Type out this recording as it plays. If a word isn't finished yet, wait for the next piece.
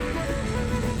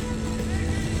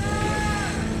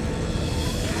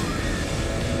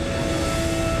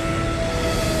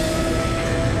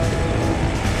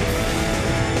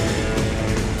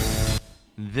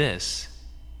This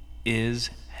is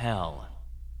hell.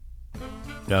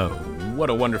 Oh,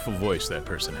 what a wonderful voice that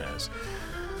person has.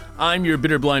 I'm your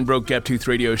bitter, blind, broke, gap-toothed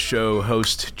radio show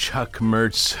host, Chuck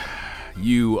Mertz.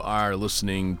 You are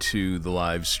listening to the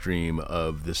live stream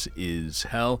of This Is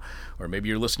Hell, or maybe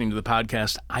you're listening to the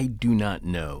podcast. I do not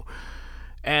know.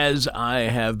 As I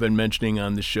have been mentioning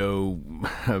on the show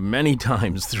many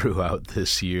times throughout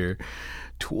this year,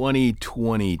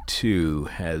 2022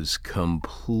 has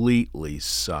completely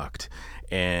sucked.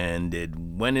 And it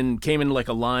came in like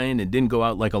a lion. It didn't go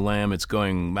out like a lamb. It's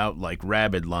going out like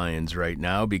rabid lions right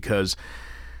now because,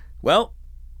 well,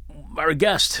 our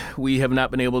guest we have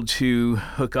not been able to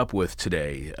hook up with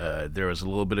today. There was a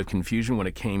little bit of confusion when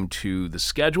it came to the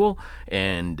schedule,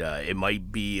 and it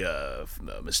might be a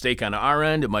mistake on our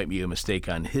end. It might be a mistake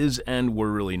on his end.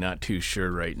 We're really not too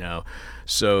sure right now.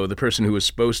 So the person who was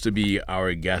supposed to be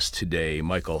our guest today,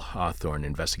 Michael Hawthorne,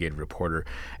 investigative reporter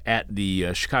at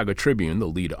the Chicago Tribune, the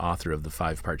lead author of the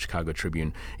 5-part Chicago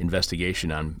Tribune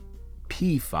investigation on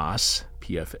PFAS,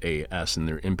 PFAS, and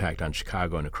their impact on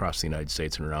Chicago and across the United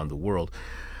States and around the world.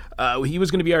 He was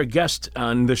going to be our guest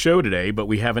on the show today, but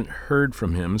we haven't heard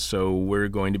from him, so we're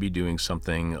going to be doing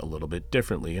something a little bit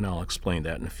differently, and I'll explain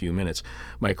that in a few minutes.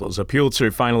 Michael is a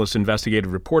Pulitzer finalist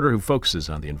investigative reporter who focuses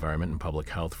on the environment and public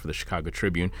health for the Chicago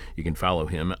Tribune. You can follow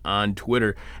him on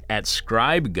Twitter at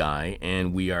ScribeGuy,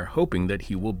 and we are hoping that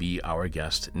he will be our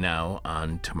guest now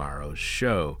on tomorrow's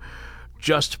show.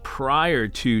 Just prior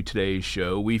to today's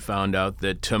show, we found out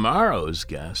that tomorrow's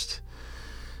guest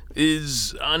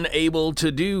is unable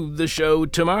to do the show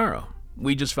tomorrow.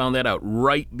 We just found that out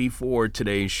right before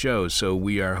today's show, so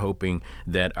we are hoping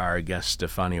that our guest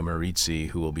Stefania Marizzi,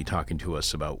 who will be talking to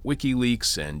us about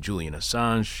WikiLeaks and Julian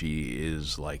Assange, she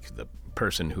is like the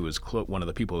person who is one of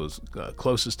the people who's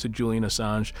closest to Julian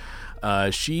Assange,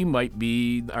 she might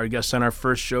be our guest on our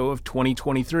first show of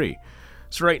 2023.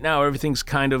 So right now, everything's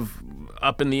kind of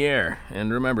up in the air.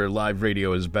 And remember, live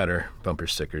radio is better. Bumper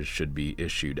stickers should be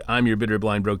issued. I'm your bitter,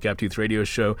 blind, broke, gap-toothed radio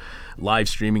show. Live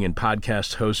streaming and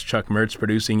podcast host Chuck Mertz.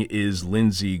 Producing is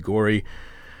Lindsay Gorey.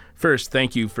 First,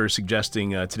 thank you for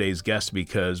suggesting today's guest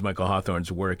because Michael Hawthorne's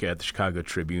work at the Chicago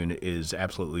Tribune is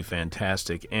absolutely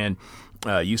fantastic. And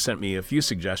you sent me a few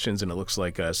suggestions, and it looks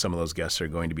like some of those guests are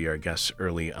going to be our guests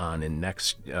early on in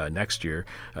next year,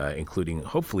 including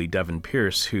hopefully Devin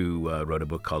Pierce, who wrote a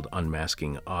book called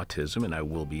Unmasking Autism, and I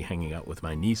will be hanging out with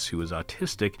my niece who is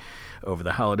autistic over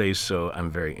the holidays, so I'm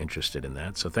very interested in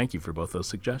that. So thank you for both those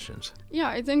suggestions. Yeah,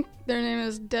 I think their name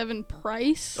is Devin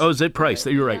Price. Oh, is it Price?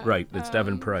 You're right. It's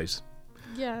Devin Price.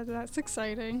 Yeah, that's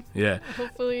exciting. Yeah.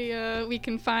 Hopefully we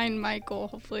can find Michael.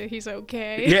 Hopefully he's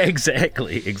okay. Yeah,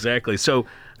 exactly. So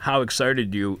how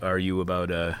excited are you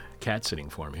about cat sitting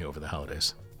for me over the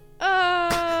holidays?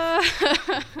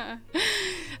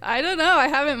 I don't know. I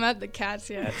haven't met the cats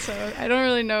yet, so I don't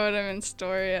really know what I'm in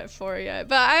store for yet.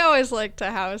 But I always like to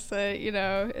house it,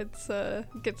 It's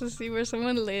get to see where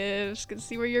someone lives, get to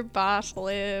see where your boss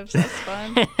lives. That's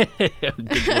fun. Good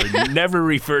word. Never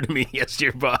refer to me as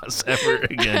your boss ever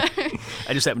again.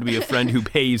 I just happen to be a friend who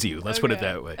pays you. Let's put it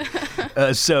that way.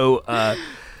 So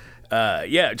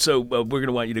we're going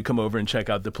to want you to come over and check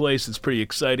out the place. It's pretty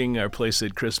exciting. Our place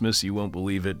at Christmas, you won't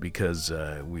believe it because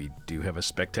we do have a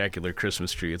spectacular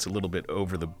Christmas tree. It's a little bit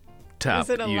over the top. Is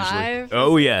it alive? Usually.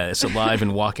 Oh, yeah. It's alive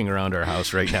and walking around our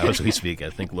house right now as we speak. I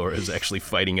think Laura is actually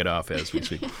fighting it off as we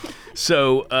speak.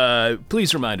 So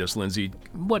please remind us, Lindsay,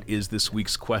 what is this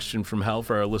week's question from hell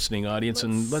for our listening audience?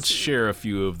 Let's share a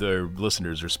few of the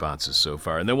listeners' responses so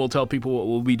far, and then we'll tell people what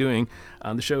we'll be doing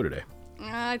on the show today.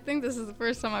 I think this is the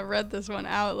first time I've read this one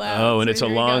out loud. Oh, and it's a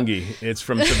longie. It's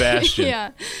from Sebastian.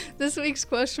 Yeah. This week's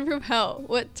question from hell.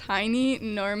 What tiny,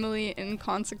 normally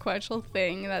inconsequential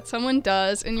thing that someone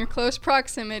does in your close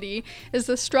proximity is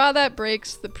the straw that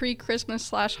breaks the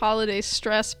pre-Christmas/holiday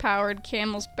stress-powered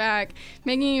camel's back,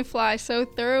 making you fly so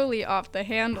thoroughly off the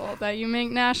handle that you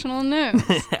make national news?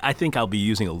 I think I'll be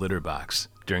using a litter box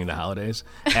during the holidays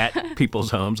at people's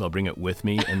homes. I'll bring it with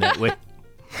me, and that way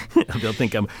they'll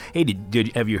think I'm. Hey,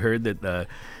 have you heard that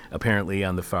apparently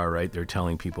on the far right they're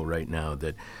telling people right now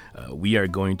that we are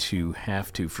going to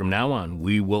have to, from now on,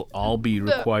 we will all be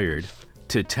required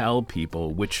to tell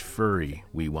people which furry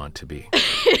we want to be.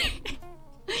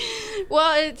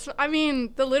 Well,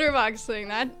 the litter box thing,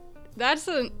 that's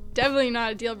definitely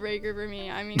not a deal breaker for me.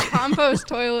 I mean, compost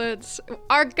toilets.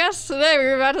 Our guests today, we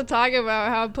were about to talk about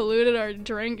how polluted our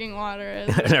drinking water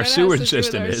is. And our It sewage has to do with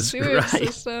system our is, sewage right.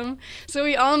 system. So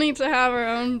we all need to have our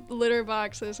own litter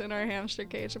boxes in our hamster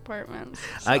cage apartments.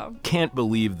 So. I can't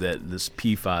believe that this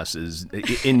PFAS is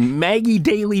in Maggie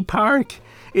Daly Park.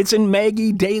 It's in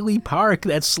Maggie Daly Park.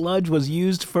 That sludge was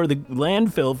used for the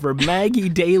landfill for Maggie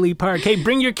Daly Park. Hey,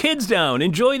 bring your kids down.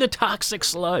 Enjoy the toxic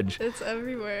sludge. It's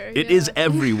everywhere. It is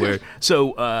everywhere.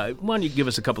 So why don't you give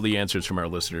us a couple of the answers from our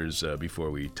listeners before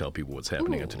we tell people what's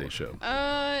happening on today's show?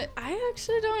 I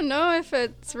actually don't know if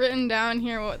it's written down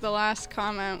here what the last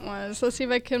comment was. Let's see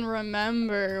if I can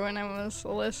remember when I was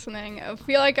listening. I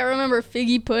feel like I remember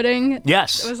figgy pudding.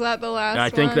 Yes. Was that the last one? I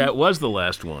think that was the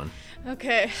last one.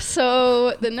 Okay,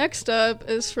 so the next up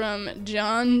is from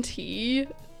John T.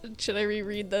 Should I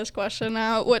reread this question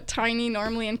now? What tiny,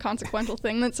 normally inconsequential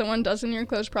thing that someone does in your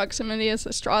close proximity is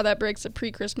the straw that breaks the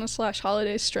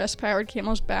pre-Christmas/holiday stress-powered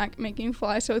camel's back, making you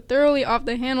fly so thoroughly off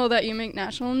the handle that you make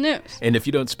national news? And if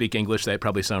you don't speak English, that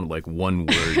probably sounded like one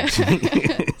word.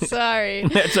 Sorry.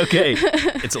 That's okay.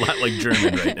 It's a lot like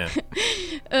German right now.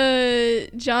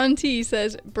 John T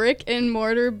says, brick and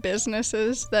mortar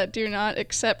businesses that do not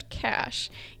accept cash,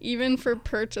 even for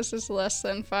purchases less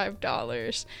than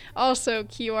 $5. Also,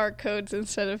 QR codes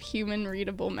instead of human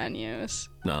readable menus.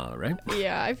 All right.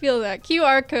 Yeah, I feel that.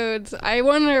 QR codes, I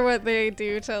wonder what they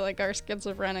do to like our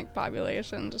schizophrenic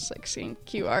population, just like seeing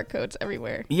QR codes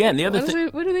everywhere. Yeah, and the other thing...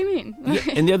 What do they mean? Yeah,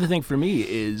 and the other thing for me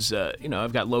is,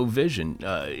 I've got low vision.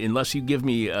 Unless you give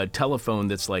me a telephone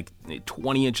that's like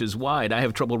 20 inches wide, I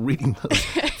have trouble reading those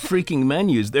freaking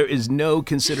menus. There is no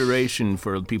consideration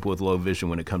for people with low vision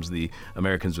when it comes to the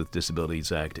Americans with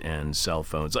Disabilities Act and cell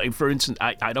phones. Like, for instance,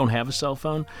 I don't have a cell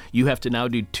phone. You have to now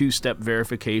do two-step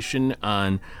verification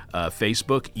on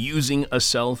Facebook using a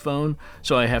cell phone.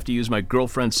 So I have to use my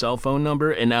girlfriend's cell phone number,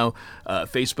 and now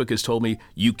Facebook has told me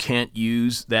you can't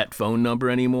use that phone number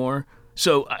anymore.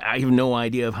 So I have no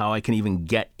idea of how I can even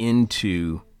get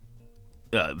into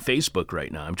Facebook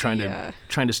right now. I'm trying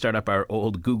to start up our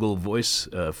old Google Voice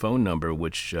phone number,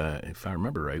 which, if I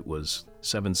remember right, was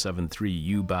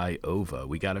 773-U-by-OVA.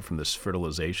 We got it from this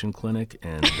fertilization clinic,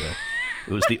 and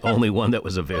it was the only one that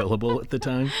was available at the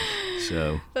time.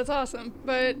 So that's awesome.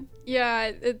 But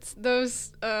yeah, it's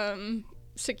those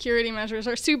security measures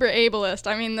are super ableist.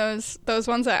 I mean, those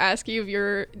ones that ask you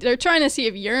if they're trying to see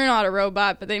if you're not a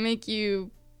robot, but they make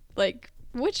you like,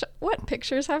 what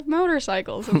pictures have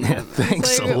motorcycles in them? Yeah,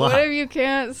 thanks like, a lot. What if you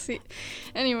can't see?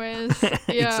 Anyways,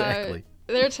 yeah. Exactly.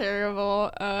 They're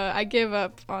terrible. I give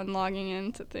up on logging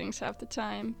into things half the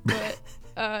time, but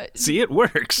see, it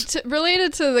works.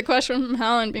 Related to the question from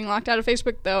Helen being locked out of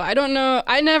Facebook, though, I don't know.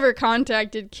 I never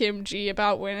contacted Kim G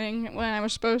about winning when I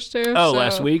was supposed to. Oh,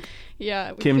 last week?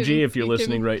 Yeah. Kim G, if you're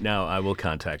listening right now, I will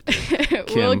contact you. Kim,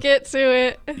 we'll get to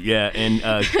it. Yeah, and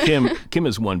Kim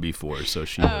has won before, so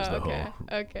she knows the whole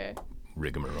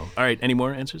rigmarole. All right, any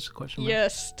more answers to the question?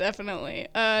 Yes, definitely.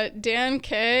 Dan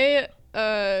K,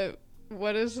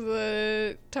 what is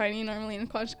the tiny, normally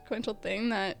inconsequential thing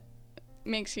that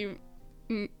makes you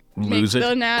lose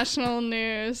the national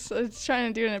news? I was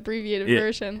trying to do an abbreviated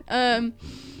version.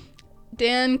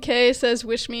 Dan K says,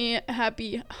 wish me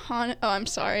happy Oh, I'm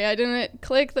sorry. I didn't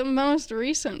click the most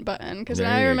recent button because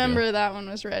I remember that one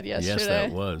was read yesterday. Yes,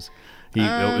 that was.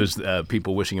 It was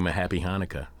people wishing him a happy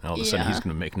Hanukkah. All of a sudden, he's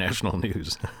going to make national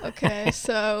news. Okay,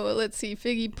 so let's see.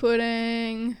 Figgy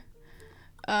pudding.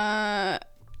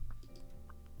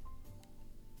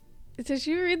 Did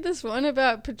you read this one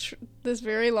about this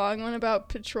very long one about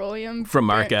petroleum? From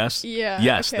Mark S? Yeah.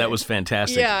 Yes, okay. that was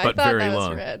fantastic, yeah, but I thought very that long.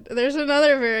 Was read. There's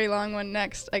another very long one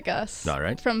next, I guess. All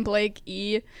right. From Blake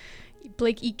EK.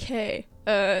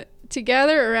 To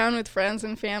gather around with friends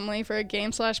and family for a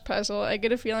game/puzzle, I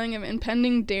get a feeling of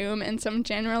impending doom and some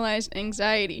generalized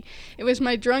anxiety. It was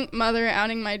my drunk mother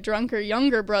outing my drunker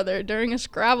younger brother during a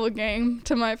Scrabble game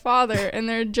to my father and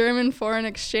their German foreign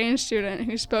exchange student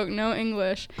who spoke no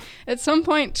English. At some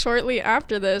point shortly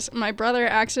after this, my brother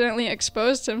accidentally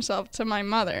exposed himself to my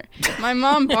mother. My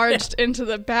mom barged into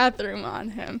the bathroom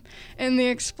on him. In the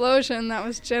explosion that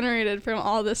was generated from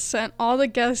all this sent all the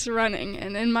guests running,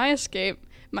 and in my escape,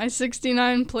 my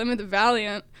 69 Plymouth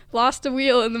Valiant lost a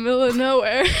wheel in the middle of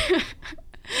nowhere,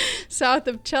 south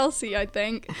of Chelsea, I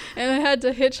think, and I had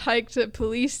to hitchhike to a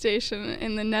police station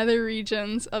in the nether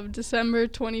regions of December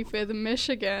 25th,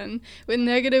 Michigan, with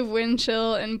negative wind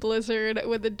chill and blizzard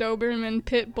with a Doberman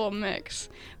pit bull mix.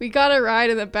 We got a ride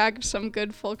in the back of some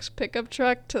good folks pickup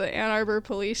truck to the Ann Arbor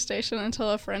police station until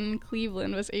a friend in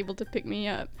Cleveland was able to pick me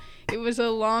up. It was a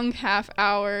long half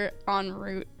hour on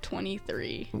Route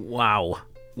 23. Wow.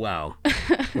 Wow.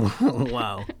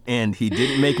 Wow. And he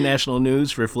didn't make national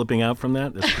news for flipping out from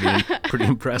that? That's pretty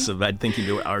impressive. I'd think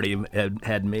he already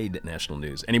had made national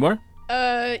news. Any more?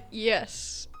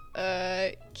 Yes.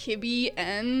 Kibby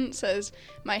N says,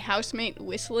 my housemate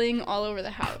whistling all over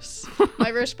the house. My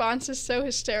response is so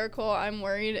hysterical, I'm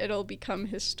worried it'll become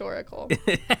historical.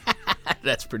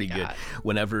 That's pretty good.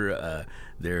 Whenever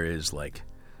there is like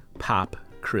pop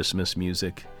Christmas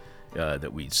music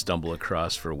that we stumble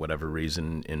across for whatever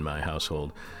reason in my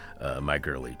household, my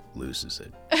girlie loses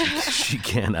it. She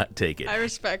cannot take it. I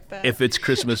respect that. If it's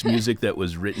Christmas music that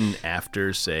was written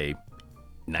after, say,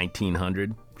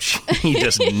 1900, she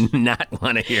does not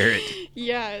want to hear it.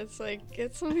 Yeah, it's like,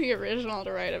 get something original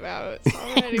to write about. Stop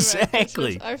writing about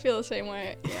Exactly. Christmas. I feel the same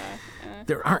way. Yeah.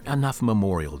 There aren't enough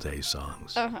Memorial Day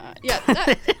songs. Yeah,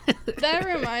 that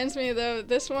reminds me, though.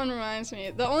 This one reminds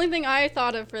me. The only thing I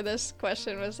thought of for this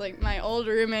question was, like, my old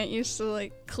roommate used to,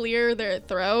 like, clear their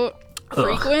throat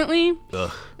frequently.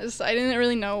 Ugh. I didn't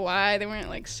really know why. They weren't,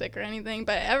 like, sick or anything.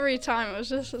 But every time, it was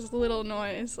just this little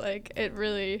noise. Like, it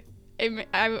really...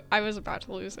 I was about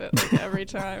to lose it, like, every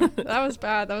time. That was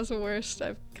bad. That was the worst.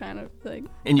 I've kind of, like...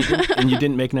 And you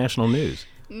didn't make national news.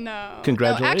 No.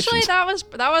 Congratulations. No, actually,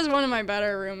 that was one of my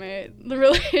better roommates. The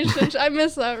relationship, I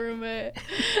miss that roommate.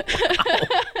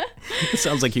 It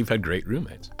sounds like you've had great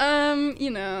roommates.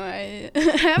 I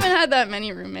haven't had that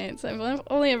many roommates. I've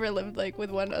only ever lived, like, with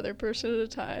one other person at a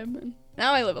time, and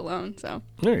now I live alone. So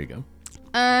there you go.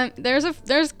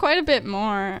 There's quite a bit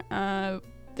more.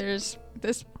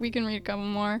 We can read a couple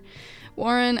more.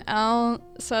 Warren L.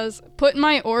 says, put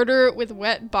my order with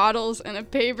wet bottles in a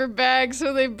paper bag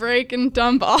so they break and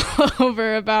dump all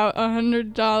over, about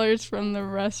 $100 from the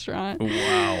restaurant.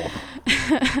 Wow.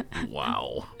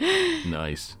 Wow.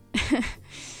 Nice.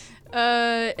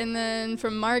 And then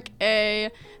from Mark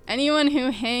A., anyone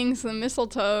who hangs the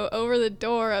mistletoe over the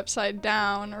door upside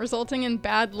down, resulting in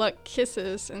bad luck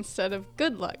kisses instead of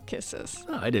good luck kisses.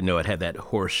 Oh, I didn't know it had that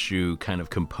horseshoe kind of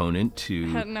component to... I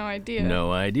had no idea.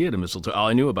 No idea to mistletoe. All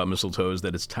I knew about mistletoe is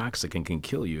that it's toxic and can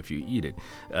kill you if you eat it.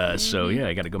 So, yeah,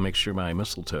 I got to go make sure my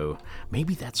mistletoe...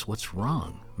 Maybe that's what's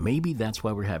wrong. Maybe that's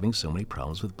why we're having so many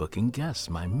problems with booking guests.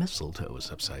 My mistletoe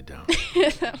is upside down.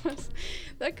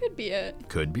 That could be it.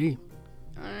 Could be.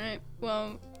 All right.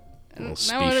 Well... Now what are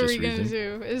specious we going to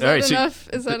reason. do? Is All that right, enough?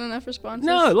 Is that enough responses?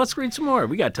 No, let's read some more.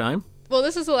 We got time. Well,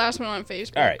 this is the last one on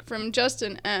Facebook. All right. From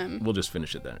Justin M. We'll just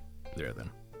finish it there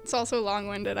then. It's also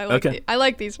long-winded. I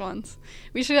like these ones.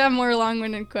 We should have more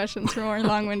long-winded questions for more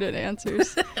long-winded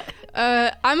answers.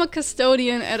 I'm a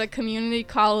custodian at a community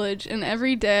college, and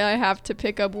every day I have to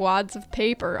pick up wads of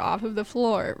paper off of the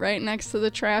floor right next to the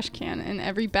trash can in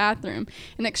every bathroom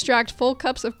and extract full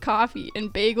cups of coffee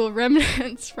and bagel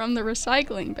remnants from the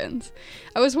recycling bins.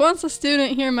 I was once a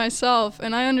student here myself,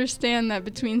 and I understand that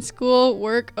between school,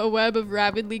 work, a web of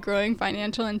rapidly growing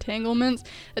financial entanglements,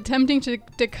 attempting to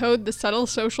decode the subtle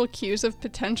social cues of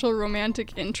potential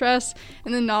romantic interests,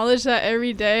 and the knowledge that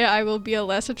every day I will be a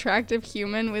less attractive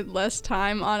human with less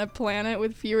time on a planet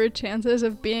with fewer chances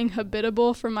of being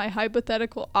habitable for my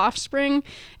hypothetical offspring,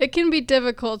 it can be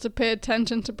difficult to pay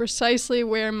attention to precisely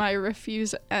where my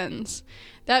refuse ends.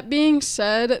 That being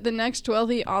said, the next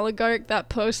wealthy oligarch that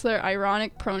posts their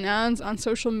ironic pronouns on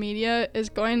social media is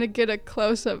going to get a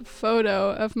close-up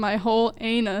photo of my whole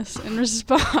anus in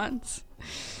response.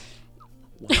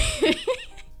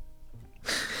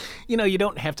 You know, you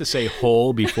don't have to say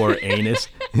whole before anus.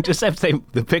 You just have to say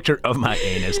the picture of my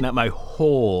anus, not my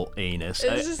whole anus.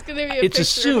 It's just going to be a picture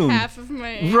assumed, of half of my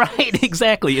anus. Right,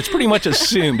 exactly. It's pretty much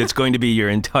assumed it's going to be your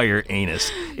entire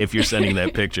anus if you're sending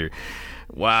that picture.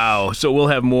 Wow. So we'll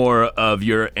have more of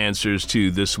your answers to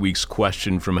this week's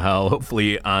question from hell,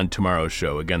 hopefully on tomorrow's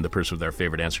show. Again, the person with our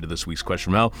favorite answer to this week's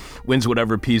question from hell wins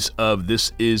whatever piece of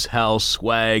This Is Hell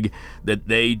swag that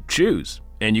they choose.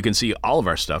 And you can see all of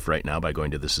our stuff right now by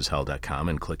going to thisishell.com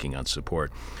and clicking on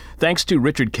support. Thanks to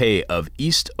Richard K. of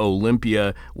East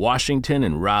Olympia, Washington,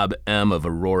 and Rob M. of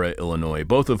Aurora, Illinois,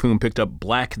 both of whom picked up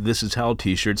black This Is Hell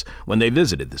t-shirts when they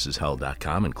visited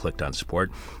thisishell.com and clicked on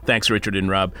support. Thanks, Richard and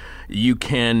Rob. You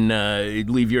can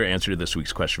leave your answer to this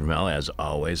week's question from hell, as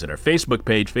always, at our Facebook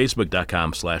page,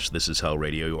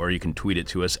 facebook.com/thisishellradio, or you can tweet it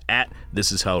to us at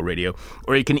thisishellradio,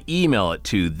 or you can email it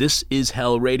to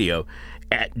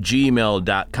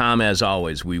thisishellradio@gmail.com. As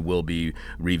always, we will be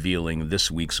revealing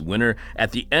this week's winner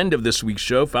at the end of this week's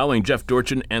show, following Jeff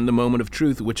Dorchin and the Moment of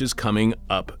Truth, which is coming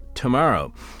up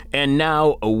tomorrow. And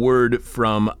now a word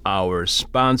from our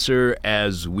sponsor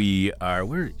as we are...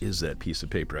 Where is that piece of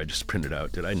paper I just printed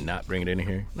out? Did I not bring it in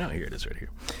here? No, here it is right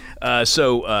here.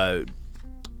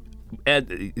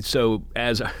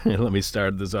 let me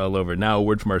start this all over. Now, a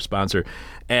word from our sponsor.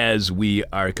 As we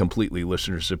are completely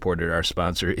listener-supported, our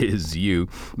sponsor is you.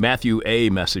 Matthew A.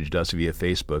 messaged us via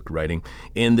Facebook, writing,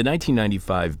 in the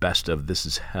 1995 Best of This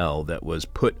Is Hell that was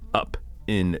put up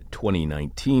in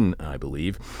 2019, I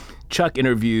believe, Chuck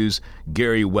interviews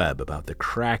Gary Webb about the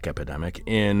crack epidemic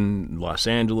in Los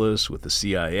Angeles with the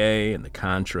CIA and the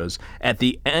Contras. At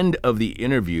the end of the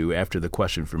interview, after the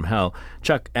question from hell,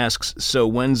 Chuck asks, so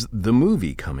when's the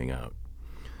movie coming out?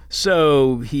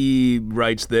 So he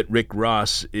writes that Rick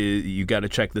Ross, you got to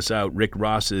check this out, Rick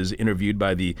Ross is interviewed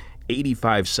by the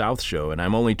 85 South show, and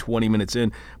I'm only 20 minutes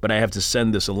in, but I have to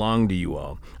send this along to you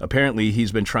all. Apparently,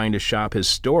 he's been trying to shop his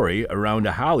story around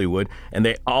to Hollywood, and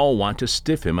they all want to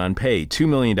stiff him on pay. $2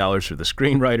 million for the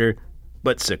screenwriter,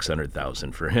 but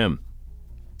 $600,000 for him.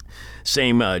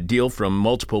 Same deal from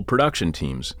multiple production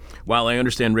teams. While I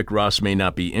understand Rick Ross may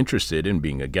not be interested in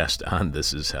being a guest on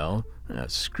This Is Hell,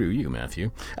 screw you,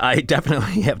 Matthew, I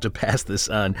definitely have to pass this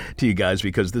on to you guys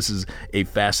because this is a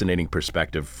fascinating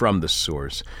perspective from the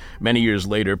source. Many years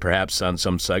later, perhaps on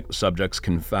some subjects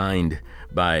confined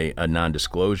by a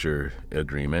non-disclosure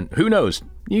agreement. Who knows?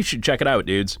 You should check it out,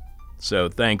 dudes. So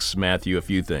thanks, Matthew. A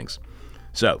few things.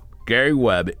 So, Gary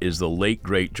Webb is the late,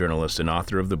 great journalist and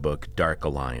author of the book Dark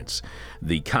Alliance,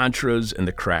 The Contras and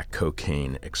the Crack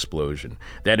Cocaine Explosion.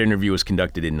 That interview was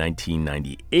conducted in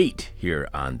 1998 here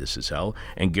on This Is Hell,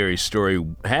 and Gary's story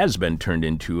has been turned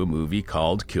into a movie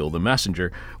called Kill the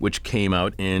Messenger, which came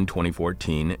out in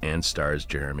 2014 and stars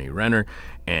Jeremy Renner.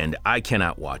 And I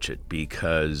cannot watch it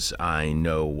because I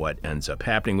know what ends up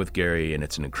happening with Gary, and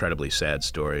it's an incredibly sad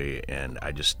story, and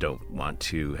I just don't want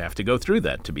to have to go through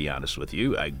that, to be honest with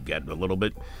you. I get a little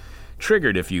bit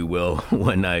triggered, if you will,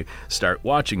 when I start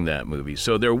watching that movie.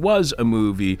 So there was a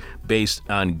movie based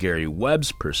on Gary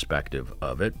Webb's perspective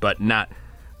of it, but not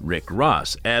Rick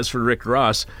Ross. As for Rick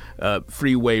Ross,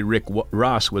 Freeway Rick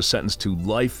Ross was sentenced to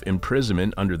life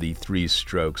imprisonment under the Three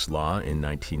Strokes Law in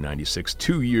 1996,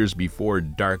 2 years before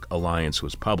Dark Alliance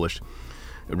was published.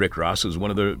 Rick Ross was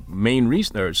one of the main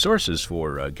sources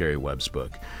for Gary Webb's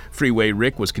book. Freeway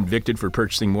Rick was convicted for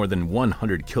purchasing more than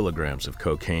 100 kilograms of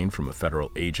cocaine from a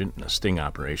federal agent in a sting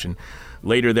operation.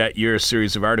 Later that year, a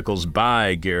series of articles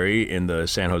by Gary in the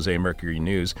San Jose Mercury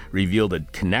News revealed a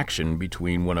connection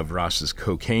between one of Ross's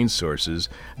cocaine sources,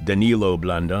 Danilo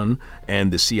Blandon,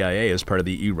 and the CIA as part of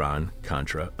the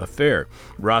Iran-Contra affair.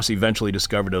 Ross eventually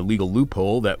discovered a legal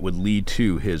loophole that would lead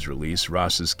to his release.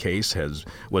 Ross's case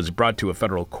was brought to a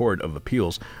federal court of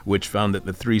appeals, which found that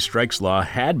the Three Strikes Law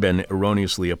had been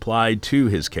erroneously applied to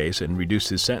his case and reduced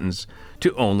his sentence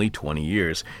to only 20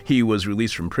 years. He was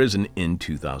released from prison in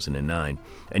 2009.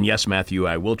 And yes, Matthew,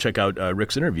 I will check out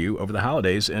Rick's interview over the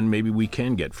holidays, and maybe we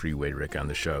can get Freeway Rick on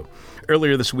the show.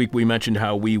 Earlier this week, we mentioned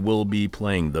how we will be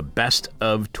playing the Best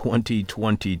of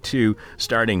 2022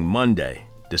 starting Monday,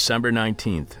 December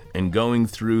 19th, and going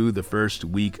through the first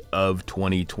week of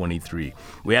 2023.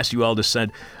 We asked you all to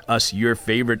send us your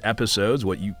favorite episodes,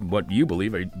 what you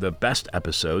believe are the best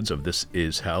episodes of This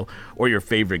Is Hell, or your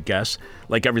favorite guests.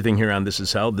 Like everything here on This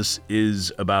Is Hell, this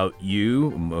is about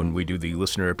you. When we do the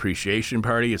listener appreciation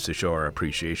party, it's to show our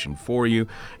appreciation for you,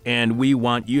 and we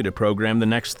want you to program the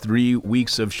next 3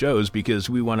 weeks of shows because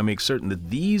we want to make certain that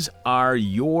these are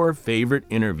your favorite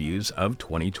interviews of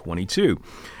 2022.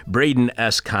 Braden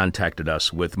S. contacted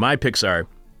us with my picks are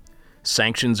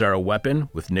Sanctions Are a Weapon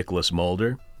with Nicholas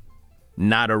Mulder,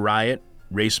 Not a Riot,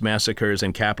 Race Massacres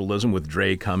and Capitalism with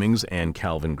Dre Cummings and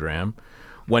Calvin Graham,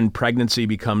 When Pregnancy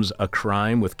Becomes a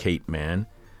Crime with Kate Mann,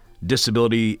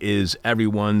 Disability is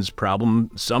Everyone's Problem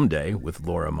Someday with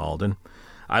Laura Malden.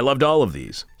 I loved all of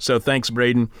these. So thanks,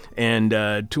 Braden. And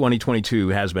 2022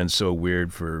 has been so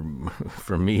weird for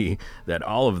me that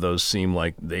all of those seem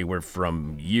like they were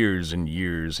from years and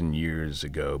years and years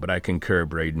ago. But I concur,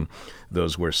 Braden.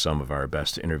 Those were some of our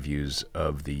best interviews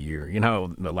of the year. You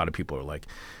know, a lot of people are like,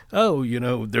 oh, you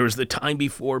know, there was the time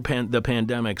before the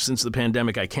pandemic. Since the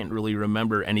pandemic, I can't really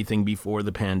remember anything before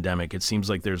the pandemic. It seems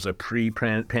like there's a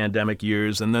pre-pandemic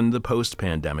years and then the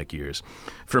post-pandemic years.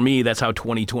 For me, that's how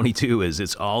 2022 is.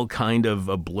 It's all kind of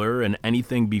a blur, and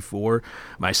anything before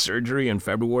my surgery in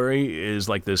February is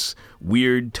like this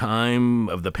weird time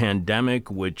of the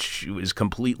pandemic, which is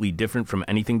completely different from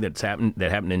anything that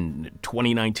happened in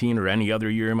 2019 or any other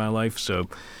year in my life. So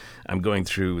I'm going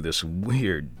through this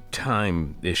weird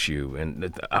time issue,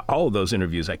 and all of those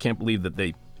interviews, I can't believe that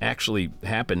they actually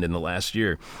happened in the last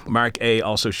year. Mark A.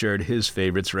 also shared his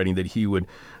favorites, writing that he would,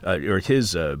 or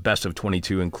his best of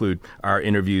 22 include our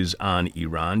interviews on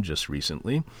Iran just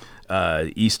recently,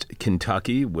 East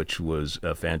Kentucky, which was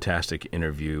a fantastic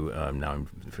interview. Now I'm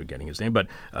forgetting his name, but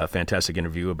a fantastic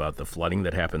interview about the flooding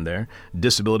that happened there.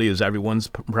 Disability is everyone's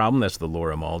problem. That's the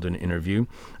Laura Malden interview.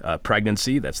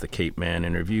 Pregnancy, that's the Cape Mann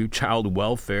interview. Child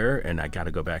welfare, and I got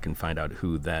to go back and find out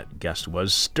who that guest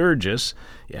was. Sturgis.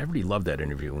 Yeah, everybody loved that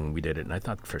interview when we did it, and I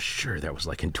thought for sure that was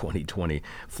like in 2020.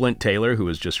 Flint Taylor, who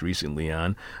was just recently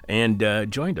on,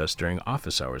 and joined us during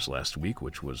office hours last week,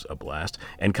 which was a blast.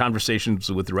 And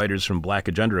conversations with writers from Black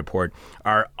Agenda Report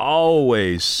are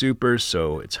always super,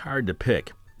 so it's hard to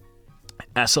pick.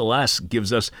 SLS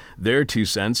gives us their 2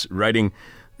 cents, writing,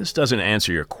 "This doesn't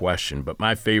answer your question, but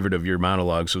my favorite of your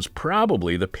monologues was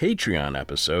probably the Patreon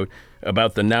episode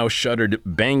about the now shuttered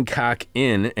Bangkok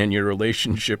Inn and your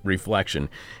relationship reflection."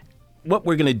 What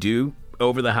we're going to do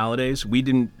over the holidays, we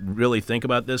didn't really think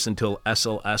about this until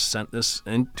SLS sent this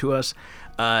in to us,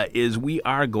 is we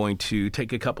are going to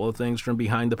take a couple of things from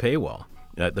behind the paywall.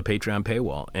 The Patreon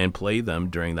paywall, and play them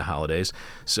during the holidays.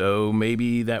 So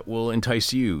maybe that will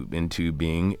entice you into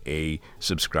being a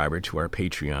subscriber to our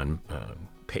Patreon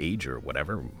page or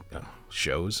whatever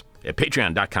shows at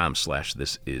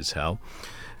patreon.com/thisishell.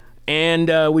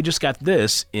 And we just got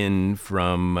this in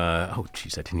from, oh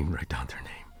geez, I didn't even write down their name.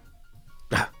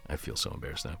 I feel so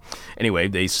embarrassed now. Anyway,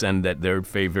 they send that their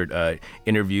favorite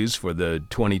interviews for the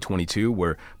 2022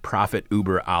 were Prophet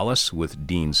Uber Alles with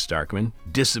Dean Starkman.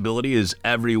 Disability is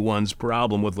everyone's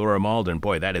problem with Laura Malden.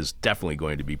 Boy, that is definitely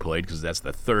going to be played because that's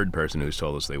the third person who's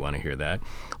told us they want to hear that.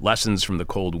 Lessons from the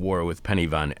Cold War with Penny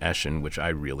Von Eschen, which I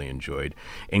really enjoyed.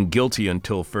 And Guilty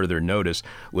Until Further Notice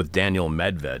with Daniel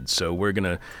Medved. So we're going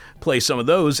to play some of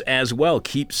those as well.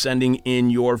 Keep sending in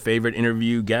your favorite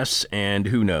interview guests, and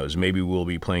who knows, maybe we'll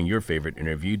be playing your favorite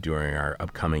interview during our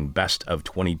upcoming Best of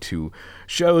 22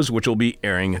 shows, which will be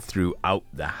airing throughout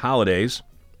the holidays.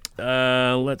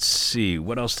 Let's see,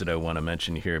 what else did I want to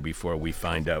mention here before we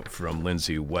find out from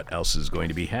Lindsay what else is going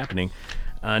to be happening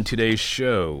on today's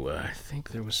show? I think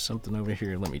there was something over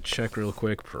here. Let me check real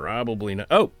quick. Probably not.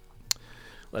 Oh,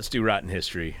 let's do Rotten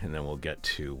History, and then we'll get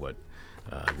to what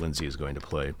Lindsay is going to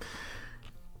play.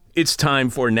 It's time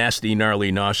for Nasty,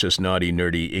 Gnarly, Nauseous, Naughty,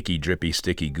 Nerdy, Icky, Drippy,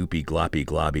 Sticky, Goopy, Gloppy,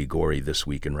 Globby, Gory this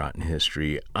week in Rotten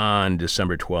History on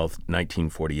December 12th,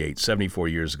 1948, 74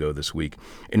 years ago this week,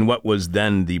 in what was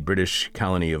then the British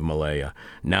colony of Malaya,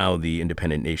 now the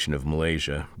independent nation of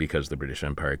Malaysia, because the British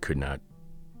Empire could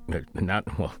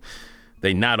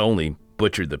they not only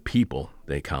butchered the people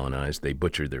they colonized, they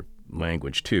butchered their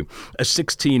language too. A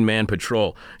 16-man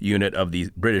patrol unit of the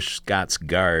British Scots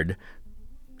Guard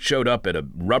showed up at a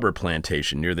rubber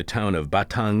plantation near the town of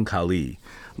Batang Kali,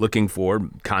 looking for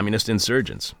communist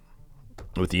insurgents.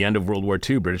 With the end of World War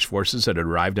II, British forces had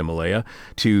arrived in Malaya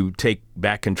to take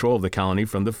back control of the colony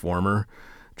from the former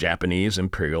Japanese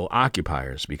imperial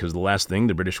occupiers, because the last thing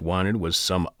the British wanted was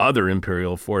some other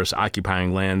imperial force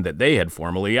occupying land that they had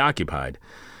formerly occupied.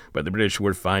 But the British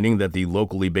were finding that the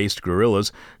locally based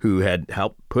guerrillas who had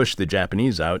helped push the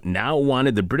Japanese out now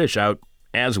wanted the British out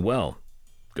as well.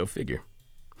 Go figure.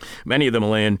 Many of the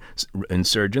Malayan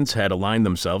insurgents had aligned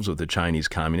themselves with the Chinese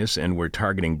communists and were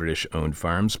targeting British-owned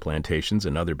farms, plantations,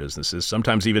 and other businesses,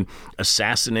 sometimes even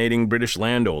assassinating British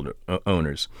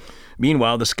landowners.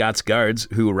 Meanwhile, the Scots Guards,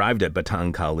 who arrived at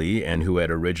Batang Kali and who had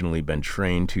originally been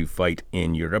trained to fight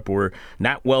in Europe, were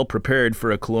not well prepared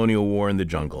for a colonial war in the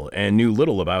jungle and knew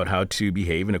little about how to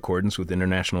behave in accordance with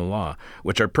international law,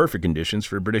 which are perfect conditions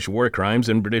for British war crimes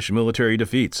and British military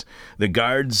defeats. The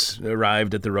Guards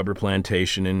arrived at the rubber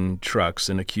plantation in trucks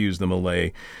and accused the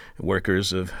Malay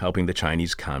workers of helping the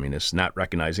Chinese communists, not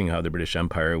recognizing how the British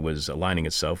Empire was aligning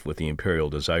itself with the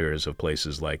imperial desires of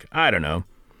places like, I don't know,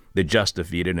 the just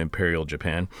defeated Imperial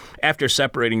Japan. After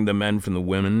separating the men from the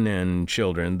women and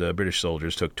children, the British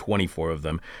soldiers took 24 of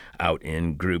them out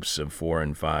in groups of 4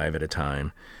 and 5 at a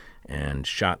time and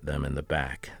shot them in the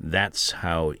back. That's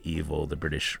how evil the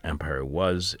British Empire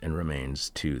was and remains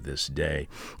to this day.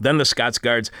 Then the Scots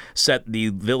Guards set the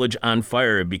village on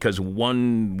fire because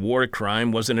one war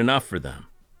crime wasn't enough for them.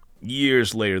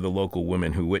 Years later, the local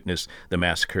women who witnessed the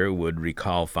massacre would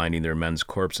recall finding their men's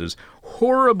corpses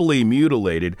horribly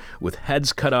mutilated with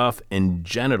heads cut off and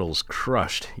genitals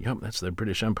crushed. Yep, that's the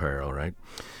British Empire, all right.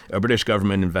 A British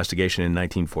government investigation in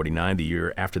 1949, the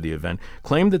year after the event,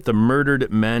 claimed that the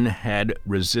murdered men had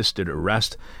resisted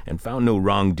arrest and found no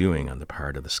wrongdoing on the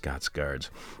part of the Scots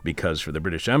Guards. Because for the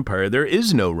British Empire, there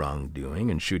is no wrongdoing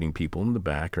in shooting people in the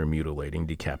back or mutilating,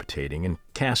 decapitating, and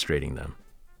castrating them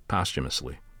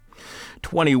posthumously.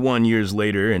 21 years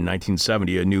later, in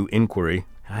 1970, a new inquiry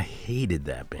I hated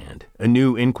that band. A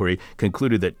new inquiry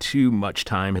concluded that too much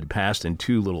time had passed and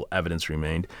too little evidence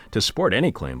remained to support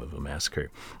any claim of a massacre.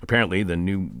 Apparently, the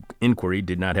new inquiry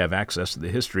did not have access to the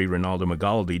history Ronaldo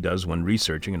Magaldi does when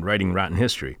researching and writing rotten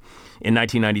history. In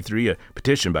 1993, a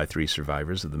petition by 3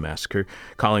 survivors of the massacre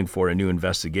calling for a new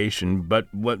investigation, but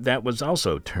that was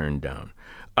also turned down.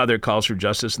 Other calls for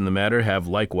justice in the matter have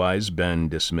likewise been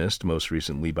dismissed, most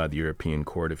recently by the European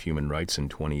Court of Human Rights in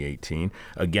 2018,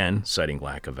 again citing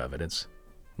lack of evidence.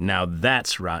 Now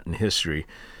that's rotten history,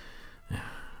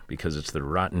 because it's the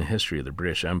rotten history of the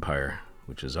British Empire,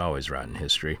 which is always rotten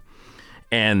history.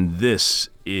 And this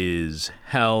is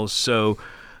hell. So,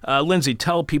 Lindsay,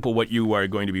 tell people what you are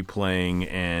going to be playing,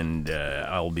 and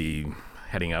I'll be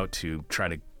heading out to try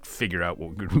to figure out what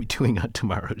we're going to be doing on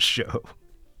tomorrow's show.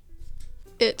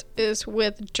 It is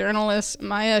with journalists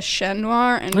Maya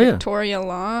Shenwar and Victoria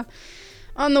Law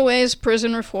on the ways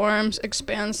prison reforms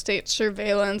expand state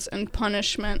surveillance and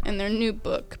punishment in their new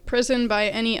book, Prison by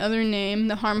Any Other Name,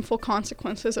 The Harmful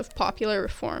Consequences of Popular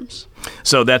Reforms.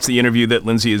 So that's the interview that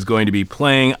Lindsay is going to be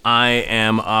playing. I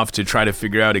am off to try to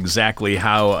figure out exactly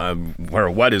how or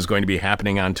what is going to be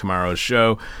happening on tomorrow's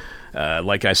show.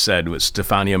 Like I said, with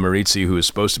Stefania Marizzi, who is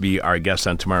supposed to be our guest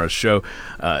on tomorrow's show,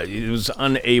 was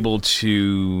unable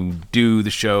to do the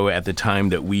show at the time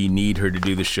that we need her to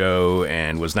do the show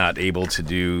and was not able to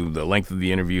do the length of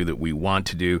the interview that we want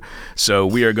to do. So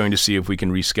we are going to see if we can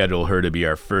reschedule her to be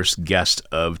our first guest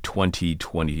of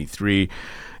 2023.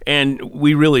 And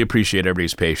we really appreciate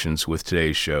everybody's patience with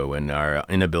today's show and our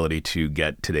inability to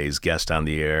get today's guest on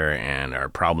the air and our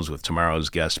problems with tomorrow's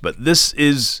guest. But this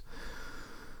is,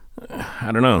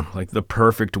 I don't know, like the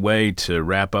perfect way to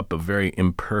wrap up a very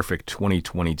imperfect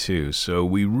 2022. So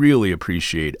we really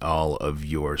appreciate all of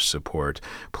your support.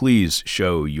 Please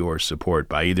show your support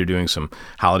by either doing some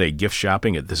holiday gift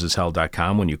shopping at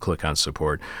thisishell.com when you click on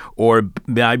support, or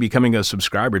by becoming a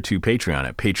subscriber to Patreon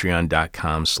at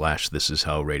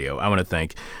patreon.com/thisishellradio. I want to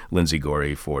thank Lindsay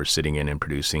Gorey for sitting in and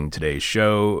producing today's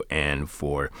show and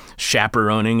for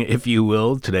chaperoning, if you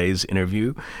will, today's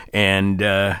interview. And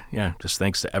just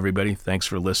thanks to everybody. Thanks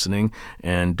for listening.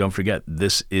 And don't forget,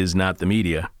 this is not the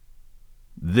media.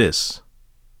 This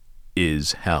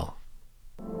is hell.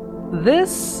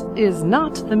 This is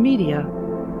not the media.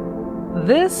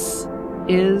 This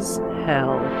is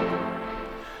hell.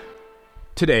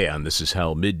 Today on This Is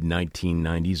Hell,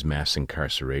 mid-1990s mass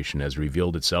incarceration has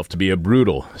revealed itself to be a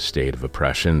brutal state of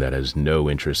oppression that has no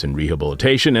interest in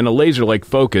rehabilitation and a laser-like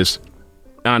focus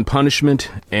on punishment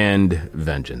and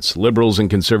vengeance. Liberals and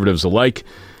conservatives alike,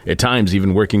 at times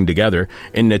even working together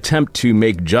in an attempt to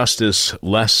make justice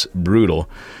less brutal,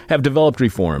 have developed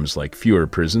reforms like fewer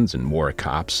prisons and more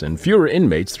cops and fewer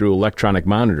inmates through electronic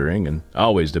monitoring, and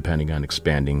always depending on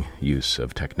expanding use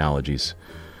of technologies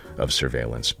of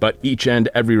surveillance. But each and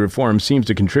every reform seems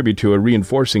to contribute to a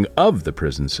reinforcing of the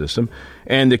prison system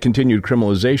and the continued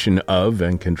criminalization of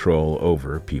and control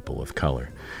over people of color.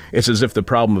 It's as if the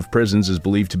problem of prisons is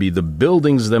believed to be the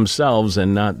buildings themselves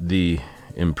and not the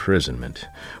imprisonment.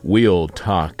 We'll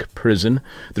talk prison,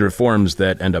 the reforms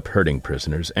that end up hurting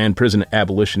prisoners, and prison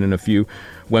abolition in a few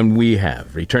when we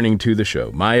have. Returning to the show,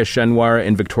 Maya Shenwar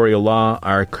and Victoria Law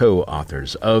are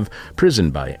co-authors of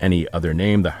Prison by Any Other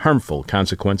Name, The Harmful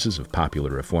Consequences of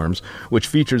Popular Reforms, which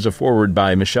features a foreword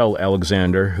by Michelle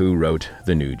Alexander, who wrote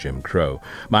The New Jim Crow.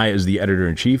 Maya is the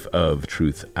editor-in-chief of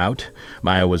Truth Out.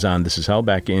 Maya was on This Is Hell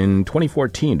back in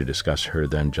 2014 to discuss her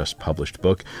then just published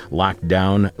book, Locked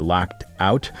Down, Locked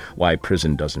Out, Why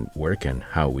Prison Doesn't Work and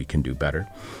How We Can Do Better.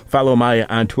 Follow Maya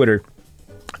on Twitter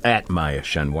at Maya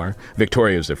Shenwar.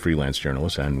 Victoria is a freelance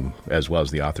journalist and as well as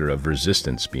the author of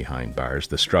Resistance Behind Bars,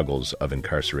 The Struggles of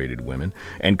Incarcerated Women,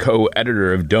 and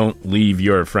co-editor of Don't Leave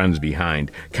Your Friends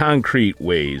Behind, Concrete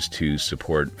Ways to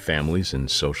Support Families in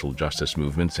Social Justice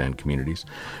Movements and Communities.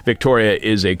 Victoria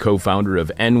is a co-founder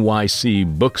of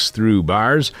NYC Books Through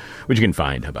Bars, which you can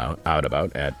find out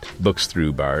about at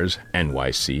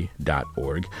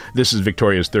booksthroughbarsnyc.org. This is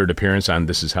Victoria's third appearance on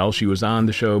This Is Hell. She was on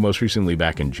the show most recently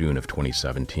back in June of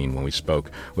 2017 when we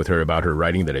spoke with her about her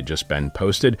writing that had just been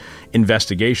posted.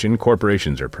 Investigation: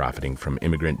 Corporations Are Profiting from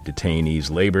Immigrant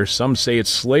Detainees' Labor. Some say it's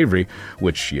slavery,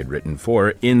 which she had written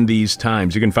for In These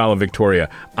Times. You can follow Victoria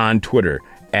on Twitter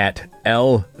at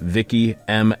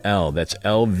LVickyML. That's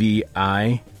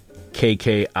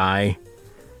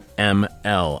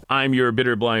LVIKKIML. I'm your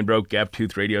bitter, blind, broke,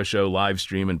 gap-toothed radio show, live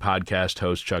stream, and podcast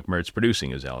host, Chuck Mertz.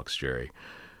 Producing is Alex Jerry.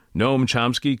 Noam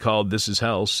Chomsky called This Is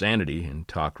Hell sanity in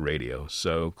talk radio.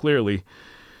 So clearly,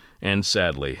 and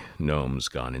sadly, Noam's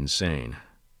gone insane.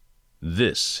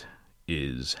 This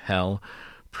is hell.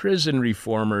 Prison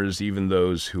reformers, even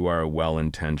those who are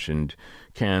well-intentioned,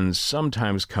 can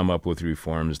sometimes come up with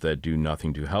reforms that do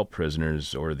nothing to help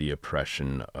prisoners or the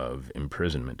oppression of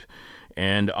imprisonment.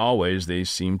 And always they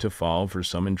seem to fall for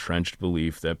some entrenched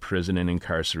belief that prison and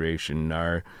incarceration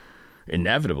are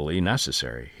inevitably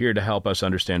necessary. Here to help us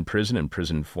understand prison and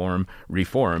prison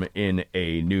reform in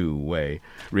a new way.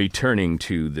 Returning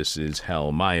to This Is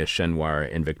Hell, Maya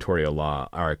Schenwar and Victoria Law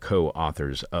are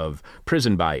co-authors of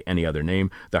Prison by Any Other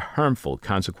Name, The Harmful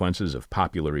Consequences of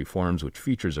Popular Reforms, which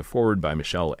features a foreword by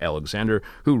Michelle Alexander,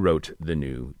 who wrote The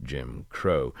New Jim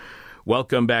Crow.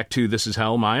 Welcome back to This Is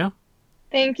Hell, Maya.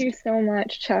 Thank you so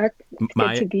much, Chuck. It's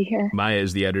good to be here. Maya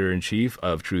is the editor-in-chief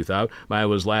of Truth Out. Maya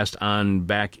was last on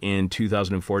back in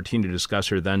 2014 to discuss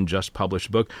her then just published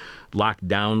book, Locked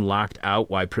Down, Locked Out,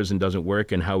 Why Prison Doesn't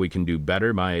Work and How We Can Do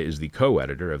Better. Maya is the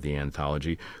co-editor of the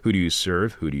anthology, Who Do You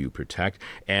Serve? Who Do You Protect?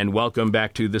 And welcome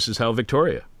back to This Is Hell,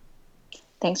 Victoria.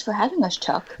 Thanks for having us,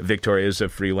 Chuck. Victoria is a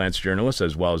freelance journalist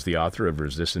as well as the author of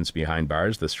Resistance Behind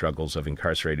Bars, The Struggles of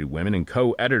Incarcerated Women, and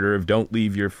co-editor of Don't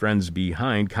Leave Your Friends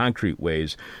Behind, Concrete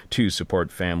Ways to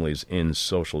Support Families in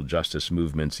Social Justice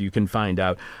Movements. You can find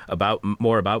out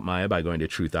more about Maya by going to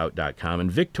truthout.com.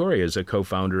 And Victoria is a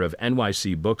co-founder of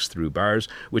NYC Books Through Bars,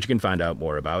 which you can find out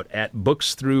more about at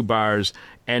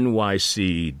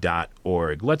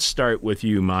booksthroughbarsnyc.org. Let's start with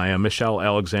you, Maya. Michelle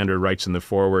Alexander writes in the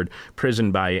foreword,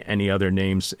 Prison by Any Other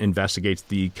Name investigates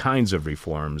the kinds of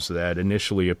reforms that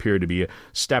initially appear to be a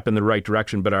step in the right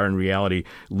direction, but are in reality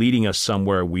leading us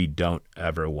somewhere we don't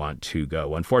ever want to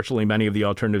go. Unfortunately, many of the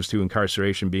alternatives to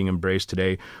incarceration being embraced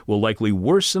today will likely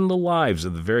worsen the lives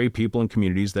of the very people and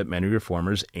communities that many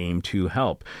reformers aim to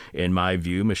help. In my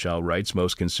view, Michelle writes,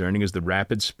 most concerning is the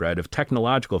rapid spread of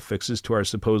technological fixes to our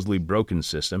supposedly broken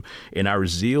system. In our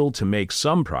zeal to make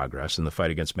some progress in the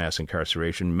fight against mass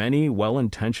incarceration, many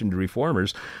well-intentioned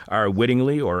reformers are wittingly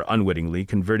or unwittingly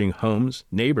converting homes,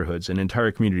 neighborhoods, and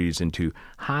entire communities into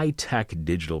high-tech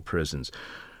digital prisons.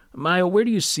 Maya, where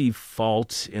do you see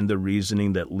fault in the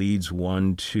reasoning that leads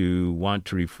one to want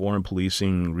to reform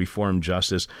policing, reform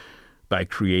justice by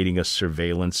creating a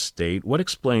surveillance state? What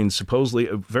explains supposedly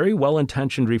a very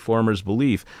well-intentioned reformer's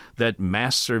belief that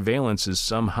mass surveillance is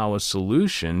somehow a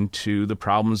solution to the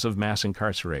problems of mass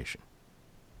incarceration?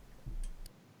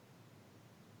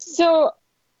 So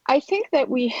I think that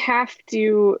we have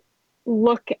to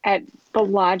look at the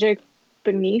logic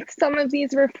beneath some of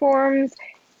these reforms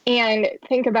and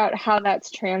think about how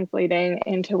that's translating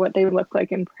into what they look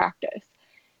like in practice.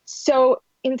 So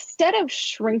instead of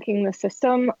shrinking the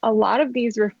system, a lot of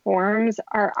these reforms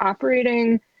are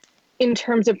operating in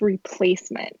terms of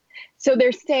replacement. So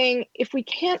they're saying, if we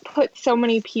can't put so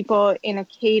many people in a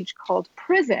cage called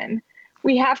prison,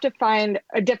 we have to find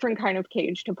a different kind of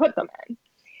cage to put them in.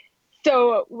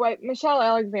 So what Michelle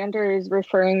Alexander is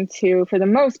referring to, for the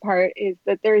most part, is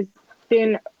that there's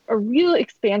been a real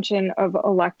expansion of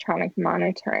electronic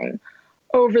monitoring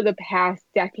over the past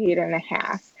decade and a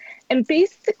half. And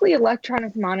basically,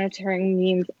 electronic monitoring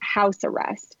means house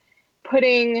arrest,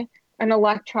 putting an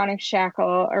electronic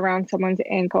shackle around someone's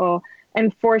ankle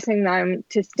and forcing them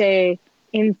to stay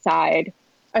inside,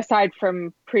 aside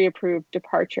from pre-approved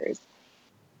departures.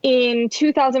 In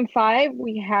 2005,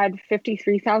 we had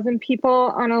 53,000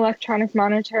 people on electronic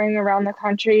monitoring around the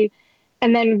country.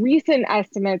 And then recent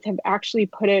estimates have actually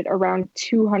put it around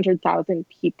 200,000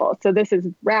 people. So this is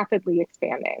rapidly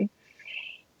expanding.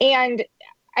 And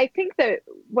I think that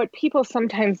what people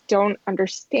sometimes don't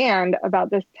understand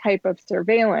about this type of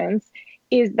surveillance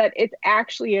is that it's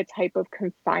actually a type of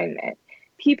confinement.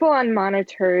 People on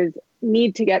monitors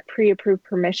need to get pre-approved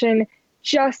permission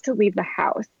just to leave the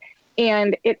house.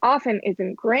 And it often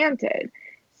isn't granted.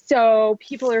 So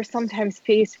people are sometimes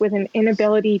faced with an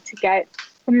inability to get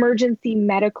emergency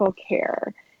medical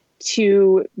care,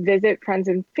 to visit friends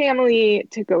and family,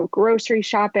 to go grocery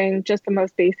shopping, just the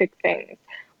most basic things.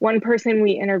 One person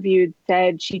we interviewed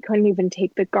said she couldn't even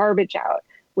take the garbage out,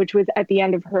 which was at the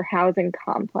end of her housing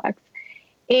complex.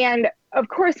 And of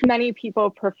course, many people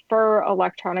prefer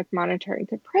electronic monitoring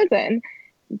to prison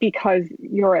because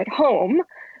you're at home.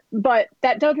 But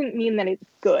that doesn't mean that it's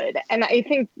good. And I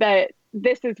think that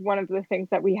this is one of the things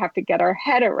that we have to get our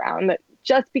head around, that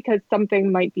just because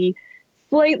something might be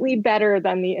slightly better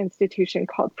than the institution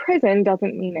called prison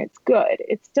doesn't mean it's good.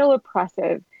 It's still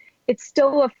oppressive. It's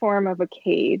still a form of a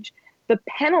cage. The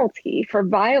penalty for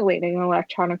violating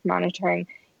electronic monitoring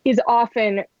is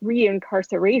often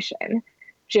reincarceration,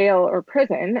 jail or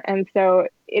prison. And so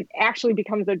it actually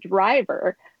becomes a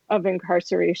driver of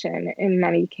incarceration in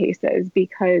many cases,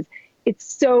 because it's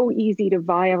so easy to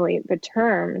violate the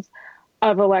terms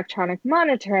of electronic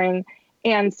monitoring.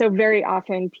 And so very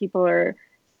often people are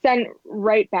sent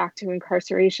right back to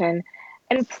incarceration.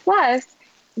 And plus,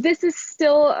 this is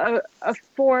still a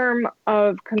form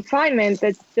of confinement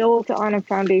that's built on a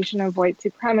foundation of white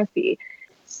supremacy.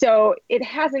 So it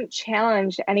hasn't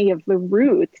challenged any of the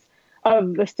roots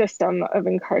of the system of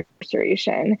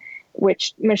incarceration,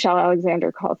 which Michelle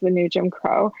Alexander calls the new Jim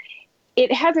Crow.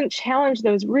 It hasn't challenged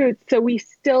those roots. So we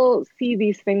still see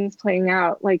these things playing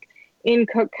out, like in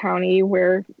Cook County,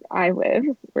 where I live,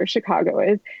 where Chicago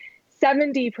is.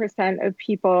 70% of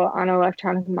people on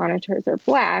electronic monitors are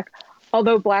Black,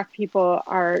 although Black people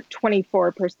are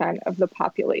 24% of the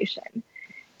population.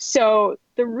 So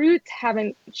the roots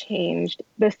haven't changed.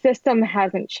 The system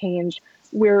hasn't changed.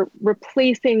 We're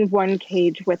replacing one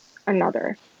cage with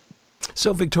another.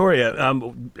 So, Victoria,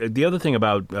 the other thing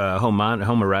about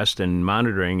home arrest and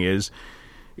monitoring is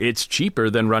it's cheaper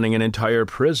than running an entire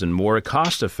prison, more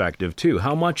cost effective, too.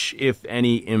 How much, if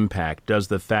any, impact does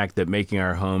the fact that making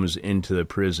our homes into the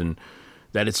prison,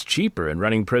 that it's cheaper and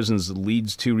running prisons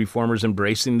leads to reformers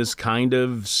embracing this kind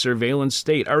of surveillance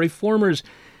state? Are reformers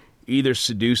either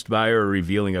seduced by or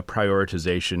revealing a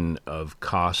prioritization of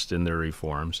cost in their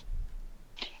reforms?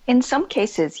 In some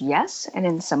cases, yes, and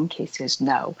in some cases,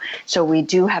 no. So we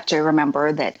do have to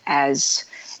remember that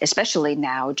especially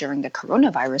now during the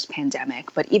coronavirus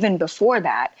pandemic, but even before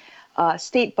that,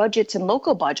 state budgets and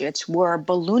local budgets were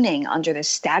ballooning under the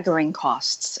staggering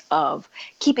costs of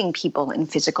keeping people in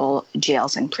physical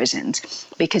jails and prisons,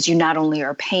 because you not only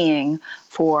are paying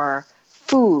for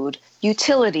food,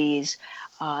 utilities,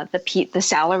 the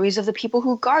salaries of the people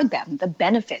who guard them, the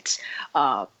benefits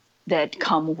that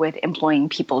come with employing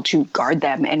people to guard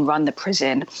them and run the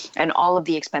prison, and all of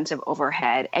the expensive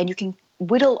overhead. And you can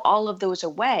whittle all of those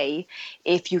away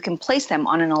if you can place them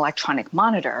on an electronic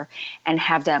monitor and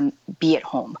have them be at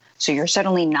home. So you're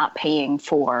suddenly not paying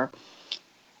for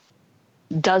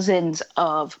dozens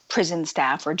of prison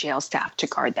staff or jail staff to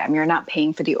guard them. You're not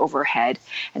paying for the overhead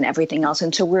and everything else.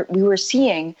 And so we were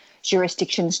seeing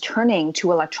jurisdictions turning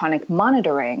to electronic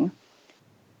monitoring,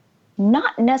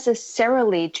 not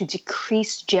necessarily to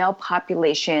decrease jail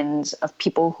populations of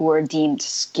people who are deemed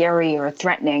scary or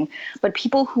threatening, but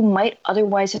people who might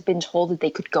otherwise have been told that they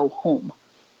could go home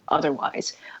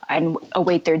otherwise and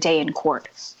await their day in court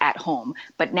at home.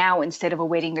 But now, instead of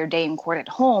awaiting their day in court at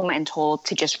home and told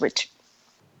to just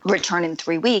return in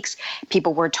 3 weeks,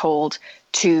 people were told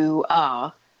to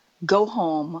go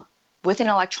home with an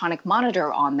electronic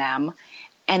monitor on them,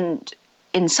 and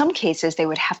in some cases, they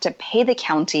would have to pay the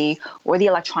county or the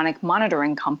electronic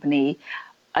monitoring company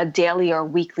a daily or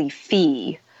weekly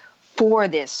fee for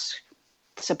this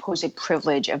supposed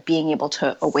privilege of being able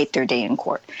to await their day in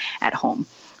court at home.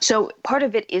 So part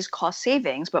of it is cost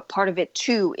savings, but part of it,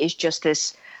 too, is just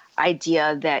this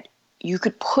idea that you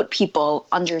could put people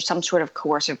under some sort of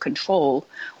coercive control,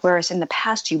 whereas in the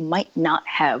past you might not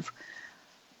have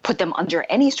put them under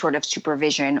any sort of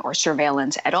supervision or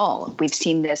surveillance at all. We've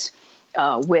seen this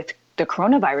with the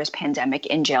coronavirus pandemic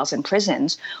in jails and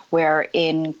prisons, where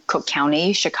in Cook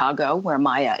County, Chicago, where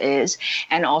Maya is,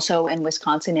 and also in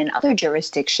Wisconsin and other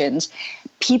jurisdictions,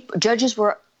 judges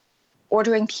were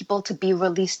ordering people to be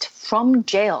released from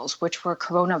jails, which were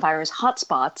coronavirus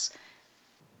hotspots,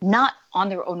 not on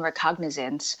their own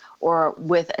recognizance or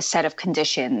with a set of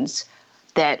conditions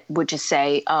that would just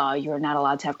say you're not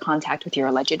allowed to have contact with your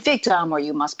alleged victim or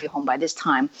you must be home by this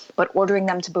time, but ordering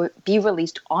them to be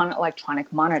released on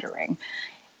electronic monitoring.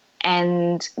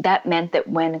 And that meant that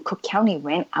when Cook County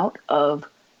ran out of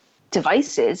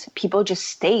devices, people just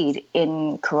stayed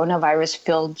in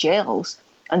coronavirus-filled jails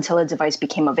until a device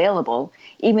became available,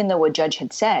 even though a judge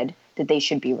had said that they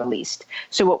should be released.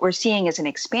 So what we're seeing is an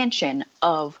expansion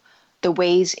of the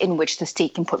ways in which the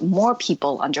state can put more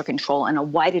people under control and a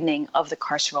widening of the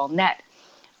carceral net,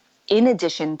 in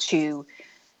addition to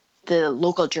the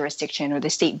local jurisdiction or the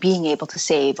state being able to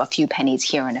save a few pennies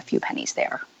here and a few pennies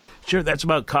there. Sure, that's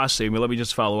about cost saving. Let me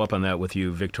just follow up on that with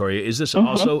you, Victoria. Is this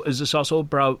also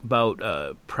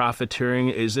about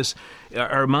profiteering?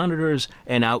 Are monitors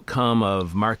an outcome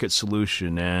of market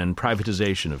solution and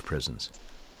privatization of prisons?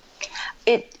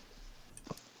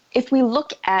 If we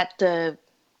look at the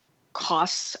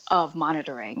costs of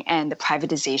monitoring and the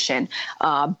privatization,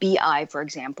 BI, for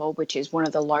example, which is one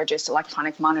of the largest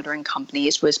electronic monitoring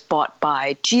companies, was bought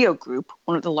by GEO Group,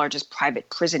 one of the largest private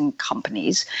prison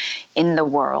companies in the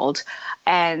world,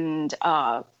 and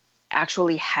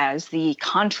actually has the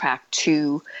contract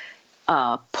to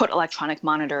put electronic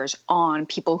monitors on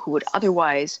people who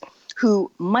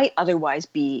might otherwise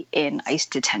be in ICE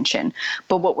detention.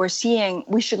 But what we're seeing,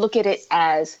 we should look at it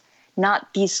as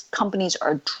not these companies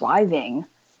are driving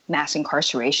mass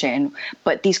incarceration,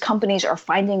 but these companies are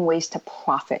finding ways to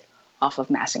profit off of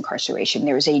mass incarceration.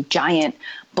 There is a giant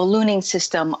ballooning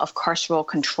system of carceral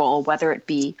control, whether it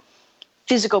be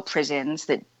physical prisons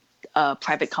that a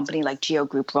private company like Geo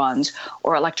Group runs,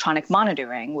 or electronic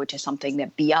monitoring, which is something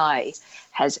that BI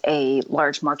has a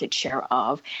large market share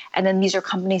of. And then these are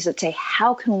companies that say,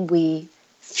 how can we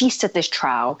feast at this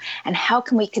trough, and how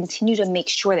can we continue to make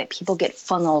sure that people get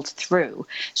funneled through?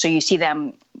 So you see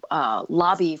them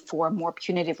lobby for more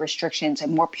punitive restrictions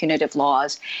and more punitive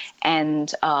laws,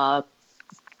 and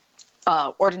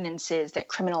ordinances that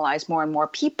criminalize more and more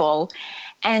people.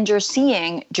 And you're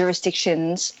seeing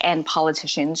jurisdictions and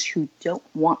politicians who don't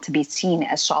want to be seen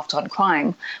as soft on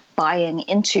crime buying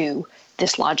into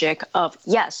this logic of,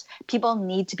 yes, people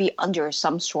need to be under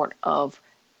some sort of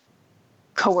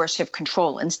coercive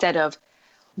control, instead of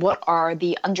what are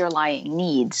the underlying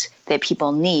needs that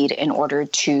people need in order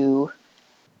to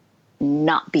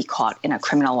not be caught in a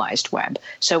criminalized web.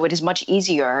 So it is much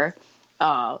easier.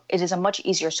 It is a much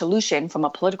easier solution from a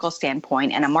political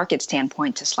standpoint and a market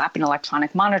standpoint to slap an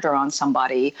electronic monitor on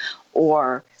somebody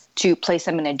or to place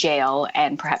them in a jail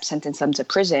and perhaps sentence them to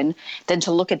prison than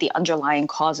to look at the underlying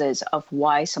causes of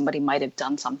why somebody might have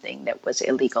done something that was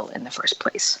illegal in the first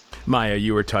place. Maya,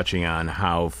 you were touching on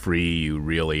how free you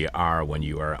really are when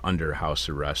you are under house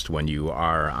arrest, when you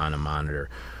are on a monitor.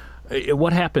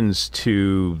 What happens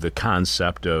to the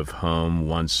concept of home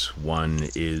once one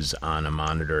is on a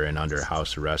monitor and under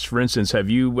house arrest? For instance, have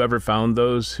you ever found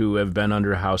those who have been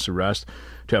under house arrest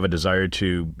to have a desire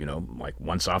to, like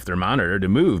once off their monitor, to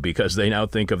move because they now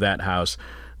think of that house,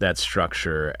 that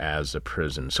structure as a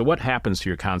prison? So what happens to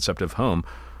your concept of home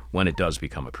when it does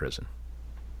become a prison?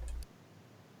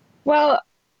 Well,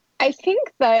 I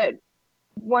think that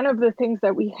one of the things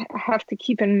that we have to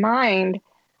keep in mind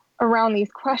around these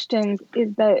questions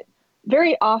is that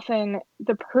very often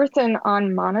the person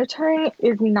on monitoring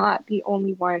is not the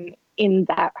only one in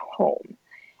that home.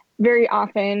 Very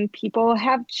often people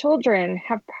have children,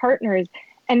 have partners,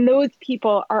 and those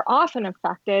people are often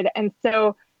affected. And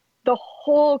so the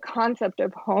whole concept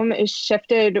of home is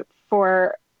shifted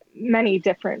for many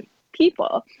different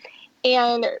people.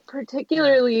 And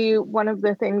particularly one of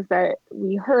the things that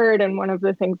we heard and one of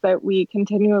the things that we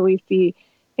continually see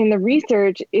in the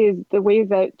research is the ways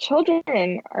that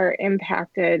children are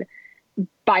impacted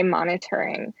by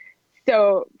monitoring.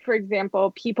 So, for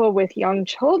example, people with young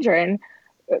children,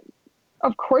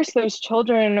 of course, those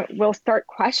children will start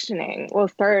questioning, will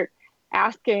start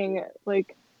asking,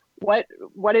 like, what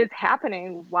is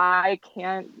happening? Why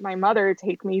can't my mother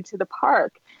take me to the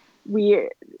park?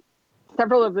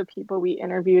 Several of the people we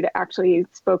interviewed actually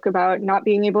spoke about not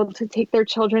being able to take their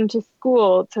children to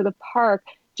school, to the park,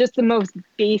 just the most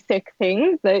basic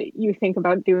things that you think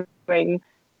about doing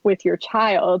with your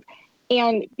child.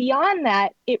 And beyond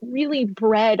that, it really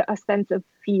bred a sense of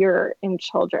fear in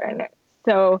children.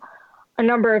 So a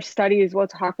number of studies will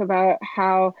talk about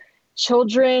how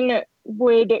children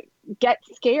would get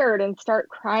scared and start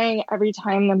crying every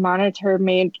time the monitor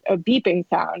made a beeping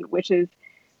sound, which is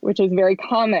very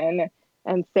common,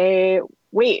 and say,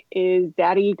 wait, is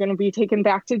daddy going to be taken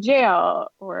back to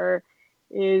jail? Or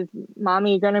is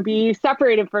mommy going to be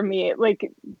separated from me? Like,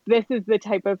 this is the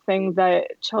type of thing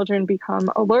that children become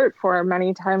alert for.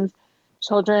 Many times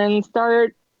children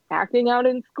start acting out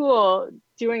in school,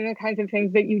 doing the kinds of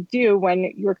things that you do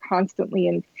when you're constantly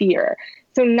in fear.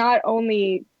 So not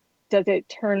only does it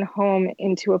turn home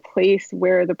into a place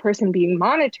where the person being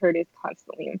monitored is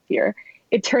constantly in fear,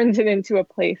 it turns it into a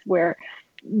place where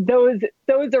those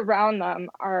around them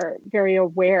are very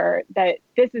aware that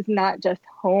this is not just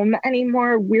home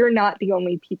anymore. We're not the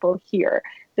only people here.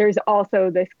 There's also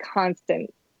this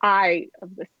constant eye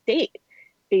of the state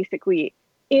basically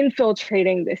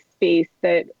infiltrating this space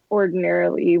that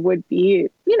ordinarily would be,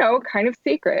 kind of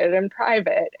sacred and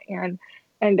private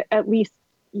and at least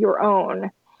your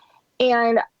own.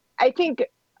 And I think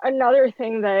another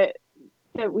thing that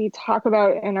we talk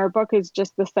about in our book is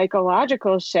just the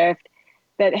psychological shift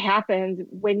that happens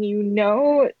when you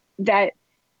know that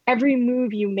every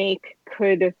move you make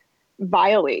could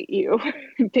violate you,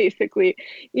 basically,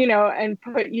 and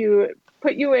put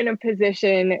you in a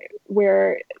position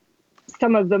where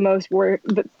some of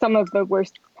the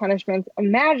worst punishments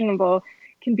imaginable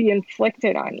can be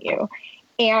inflicted on you.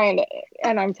 And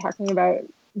I'm talking about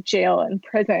jail and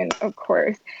prison, of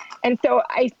course. And so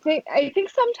I think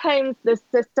sometimes the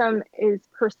system is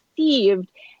perceived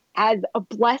as a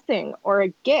blessing or a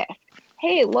gift.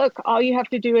 Hey, look, all you have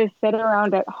to do is sit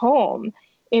around at home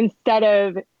instead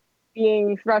of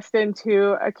being thrust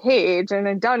into a cage in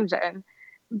a dungeon.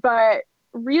 But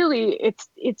really,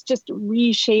 it's just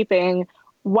reshaping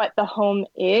what the home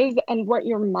is and what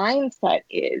your mindset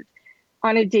is.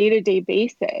 on a day-to-day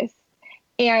basis.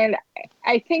 And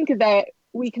I think that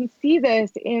we can see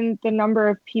this in the number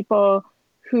of people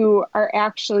who are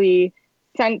actually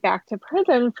sent back to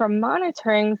prison from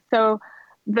monitoring. So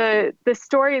the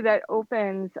story that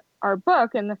opens our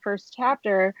book in the first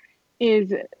chapter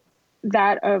is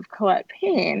that of Colette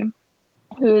Payne,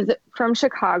 who's from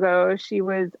Chicago. She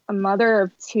was a mother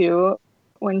of two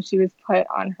when she was put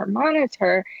on her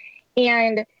monitor,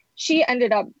 and she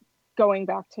ended up going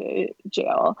back to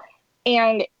jail.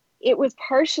 And it was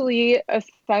partially a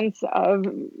sense of,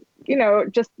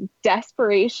 just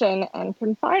desperation and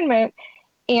confinement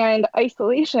and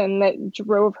isolation that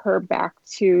drove her back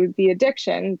to the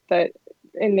addiction that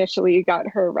initially got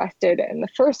her arrested in the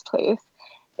first place.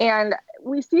 And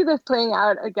we see this playing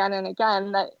out again and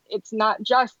again, that it's not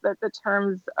just that the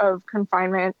terms of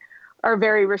confinement are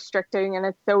very restricting and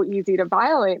it's so easy to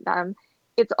violate them.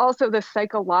 It's also the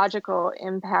psychological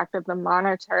impact of the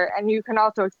monitor. And you can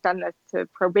also extend this to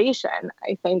probation,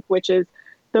 I think, which is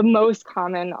the most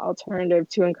common alternative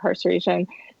to incarceration.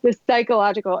 The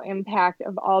psychological impact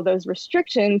of all those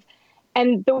restrictions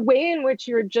and the way in which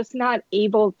you're just not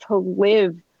able to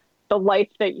live the life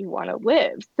that you want to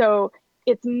live. So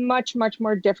it's much, much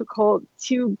more difficult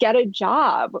to get a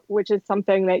job, which is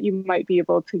something that you might be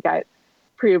able to get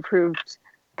pre-approved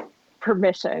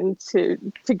permission to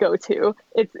go to.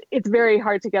 It's very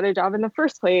hard to get a job in the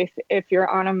first place if you're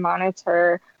on a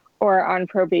monitor or on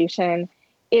probation.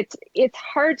 It's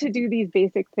hard to do these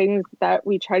basic things that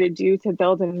we try to do to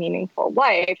build a meaningful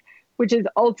life, which is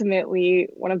ultimately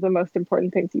one of the most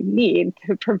important things you need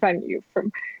to prevent you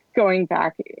from going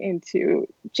back into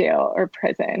jail or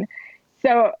prison.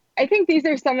 So I think these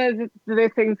are some of the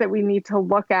things that we need to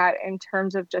look at in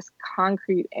terms of just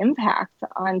concrete impacts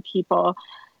on people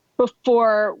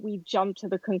before we jump to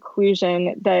the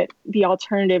conclusion that the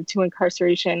alternative to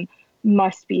incarceration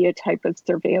must be a type of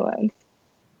surveillance.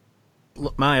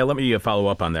 Maya, let me follow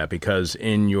up on that, because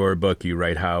in your book you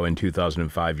write how in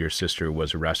 2005 your sister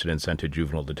was arrested and sent to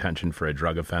juvenile detention for a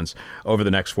drug offense. Over the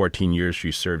next 14 years,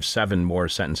 she served 7 more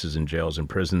sentences in jails and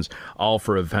prisons, all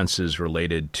for offenses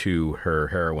related to her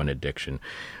heroin addiction.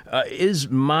 Is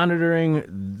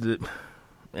monitoring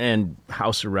and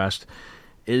house arrest,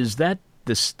 is that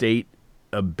the state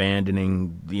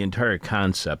abandoning the entire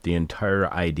concept, the entire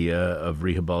idea of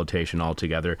rehabilitation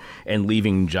altogether, and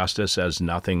leaving justice as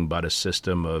nothing but a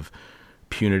system of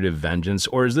punitive vengeance?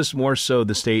 Or is this more so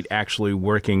the state actually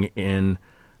working in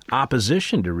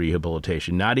opposition to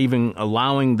rehabilitation, not even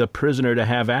allowing the prisoner to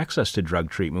have access to drug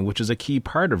treatment, which is a key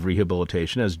part of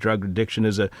rehabilitation, as drug addiction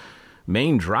is a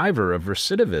main driver of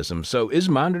recidivism? So is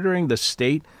monitoring the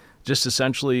state just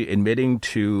essentially admitting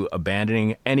to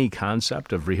abandoning any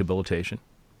concept of rehabilitation?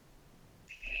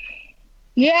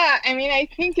 Yeah, I mean, I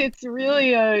think it's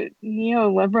really a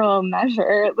neoliberal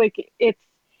measure. Like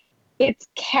it's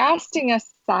casting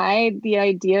aside the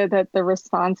idea that the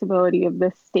responsibility of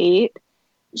the state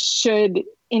should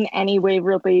in any way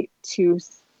relate to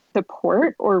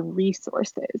support or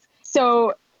resources.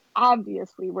 So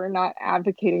obviously, we're not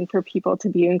advocating for people to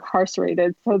be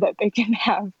incarcerated so that they can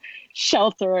have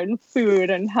shelter and food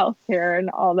and healthcare and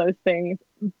all those things.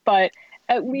 But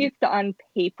at least on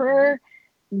paper,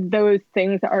 those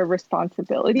things are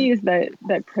responsibilities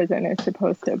that prison is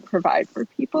supposed to provide for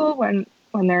people when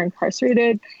they're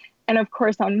incarcerated. And of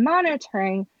course, on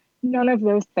monitoring, none of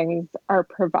those things are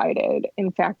provided.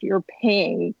 In fact, you're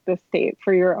paying the state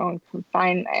for your own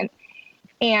confinement.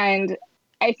 And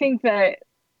I think that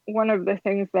one of the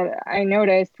things that I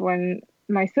noticed when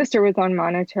my sister was on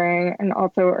monitoring, and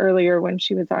also earlier when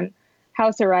she was on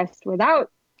house arrest without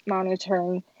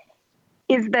monitoring,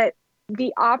 is that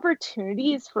the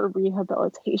opportunities for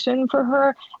rehabilitation for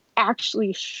her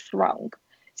actually shrunk.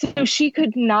 So she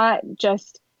could not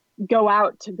just go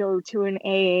out to go to an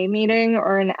AA meeting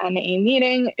or an NA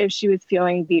meeting if she was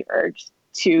feeling the urge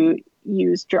to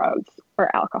use drugs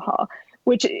or alcohol,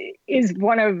 which is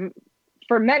one of,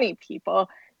 for many people,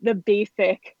 the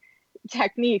basic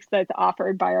techniques that's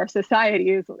offered by our society.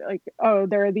 Is like, oh,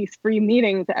 there are these free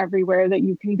meetings everywhere that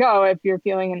you can go if you're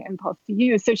feeling an impulse to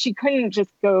use. So she couldn't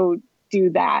just go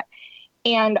do that.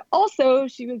 And also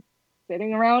she was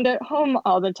sitting around at home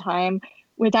all the time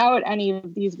without any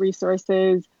of these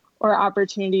resources or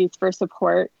opportunities for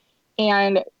support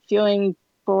and feeling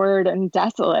bored and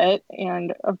desolate.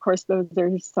 And of course, those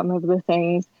are some of the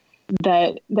things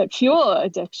that fuel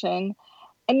addiction.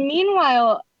 And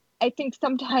meanwhile, I think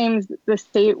sometimes the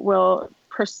state will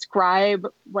prescribe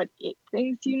what it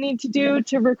thinks you need to do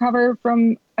to recover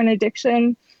from an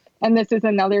addiction. And this is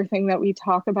another thing that we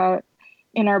talk about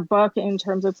in our book in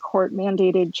terms of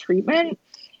court-mandated treatment.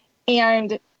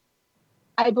 And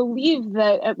I believe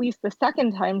that at least the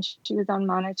second time she was on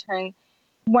monitoring,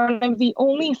 one of the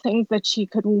only things that she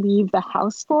could leave the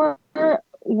house for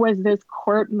was this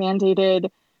court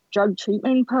mandated drug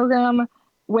treatment program,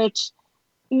 which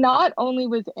not only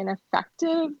was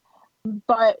ineffective,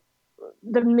 but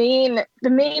the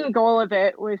main goal of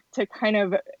it was to kind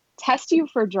of test you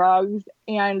for drugs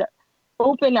and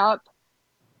open up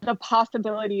the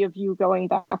possibility of you going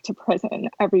back to prison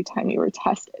every time you were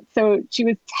tested. So she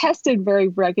was tested very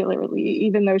regularly,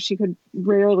 even though she could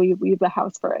rarely leave the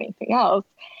house for anything else.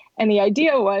 And the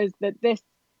idea was that this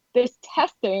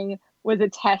testing was a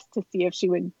test to see if she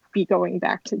would be going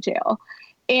back to jail.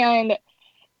 And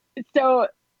so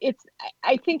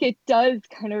I think it does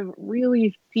kind of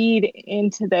really feed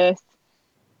into this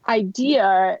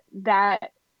idea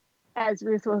that, as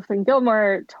Ruth Wilson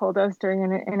Gilmore told us during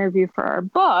an interview for our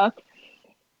book,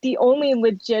 the only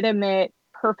legitimate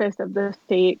purpose of the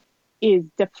state is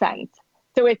defense.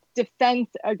 So it's defense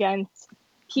against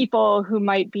people who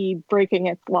might be breaking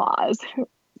its laws.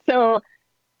 So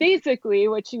basically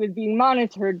what she was being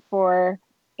monitored for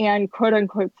and quote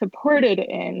unquote supported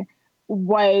in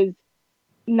was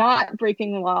not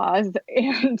breaking laws,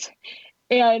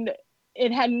 and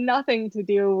it had nothing to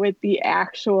do with the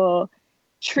actual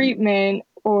treatment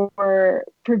or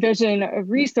provision of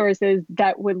resources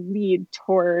that would lead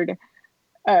toward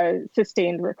a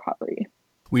sustained recovery.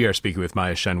 We are speaking with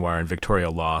Maya Schenwar and Victoria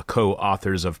Law,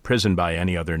 co-authors of Prison by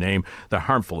Any Other Name, The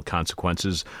Harmful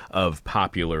Consequences of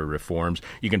Popular Reforms.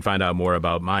 You can find out more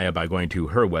about Maya by going to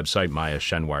her website,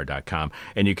 mayaschenwar.com.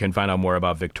 And you can find out more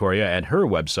about Victoria at her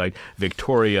website,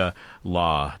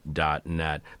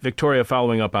 victorialaw.net. Victoria,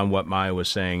 following up on what Maya was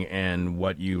saying and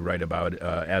what you write about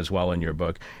as well in your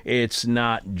book, it's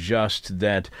not just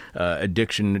that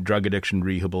drug addiction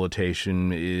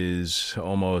rehabilitation is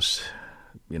almost,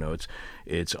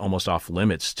 it's almost off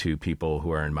limits to people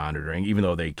who are in monitoring, even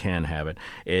though they can have it.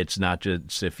 It's not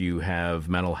just if you have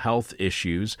mental health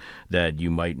issues that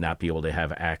you might not be able to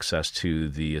have access to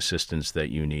the assistance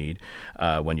that you need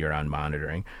when you're on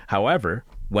monitoring. However,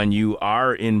 when you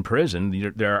are in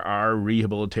prison, there are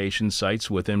rehabilitation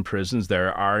sites within prisons.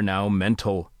 There are now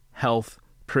mental health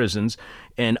prisons.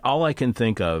 And all I can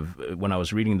think of when I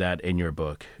was reading that in your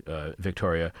book,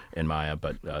 Victoria and Maya,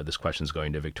 but this question's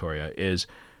going to Victoria, is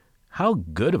how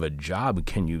good of a job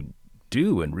can you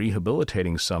do in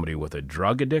rehabilitating somebody with a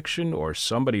drug addiction or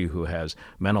somebody who has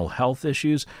mental health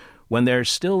issues when they're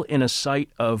still in a site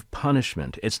of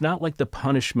punishment? It's not like the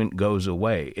punishment goes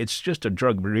away. It's just a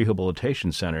drug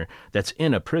rehabilitation center that's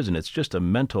in a prison. It's just a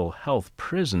mental health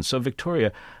prison. So,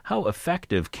 Victoria, how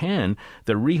effective can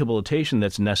the rehabilitation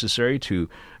that's necessary to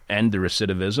end the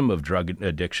recidivism of drug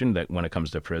addiction that when it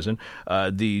comes to prison,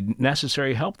 the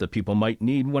necessary help that people might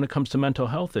need when it comes to mental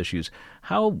health issues,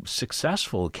 how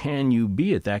successful can you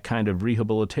be at that kind of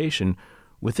rehabilitation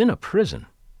within a prison?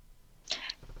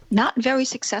 Not very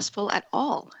successful at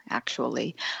all,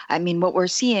 actually. I mean, what we're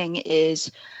seeing is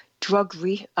drug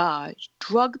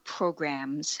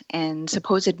programs and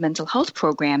supposed mental health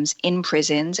programs in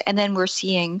prisons, and then we're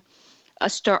seeing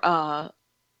an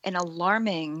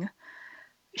alarming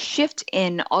shift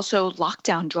in also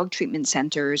lockdown drug treatment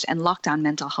centers and lockdown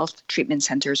mental health treatment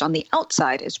centers on the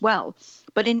outside as well.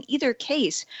 But in either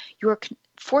case, you're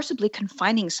forcibly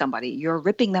confining somebody. You're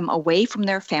ripping them away from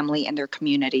their family and their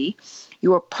community.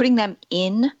 You are putting them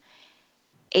in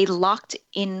a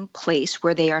locked-in place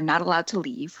where they are not allowed to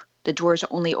leave. The doors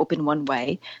only open one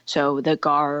way. So the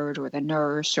guard or the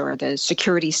nurse or the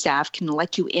security staff can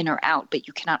let you in or out, but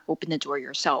you cannot open the door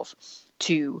yourself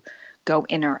to go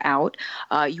in or out.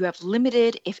 You have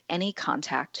limited, if any,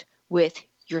 contact with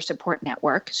your support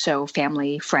network, so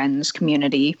family, friends,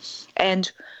 community.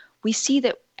 And we see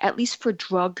that at least for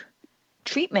drug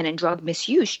treatment and drug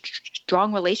misuse,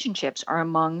 strong relationships are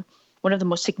among one of the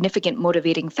most significant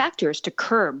motivating factors to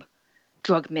curb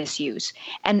drug misuse.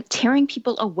 And tearing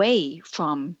people away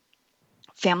from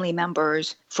family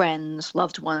members, friends,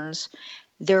 loved ones,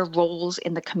 their roles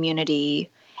in the community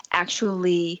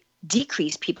actually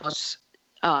decrease people's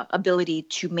ability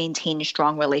to maintain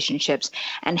strong relationships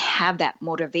and have that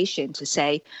motivation to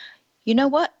say, you know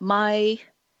what, my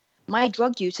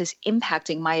drug use is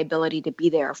impacting my ability to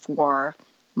be there for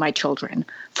my children,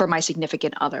 for my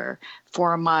significant other,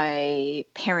 for my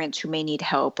parents who may need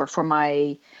help, or for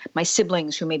my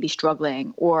siblings who may be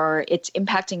struggling, or it's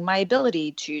impacting my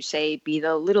ability to, say, be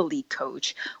the Little League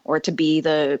coach or to be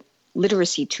the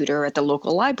literacy tutor at the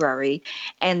local library.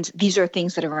 And these are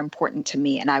things that are important to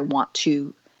me, and I want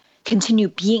to continue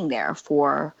being there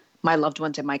for my loved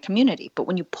ones in my community. But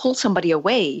when you pull somebody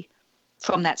away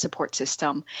from that support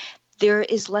system, there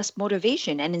is less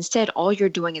motivation. And instead, all you're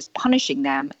doing is punishing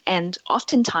them. And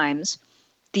oftentimes,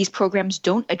 these programs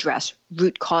don't address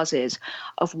root causes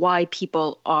of why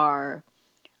people are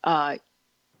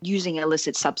using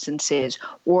illicit substances,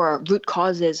 or root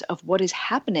causes of what is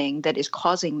happening that is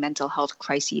causing mental health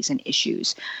crises and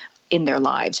issues in their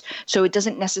lives. So it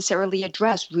doesn't necessarily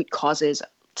address root causes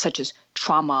such as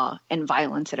trauma and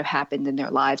violence that have happened in their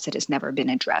lives that has never been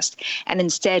addressed. And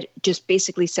instead just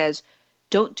basically says,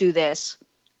 don't do this,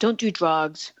 don't do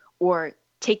drugs, or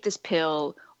take this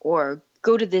pill, or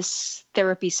go to this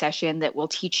therapy session that will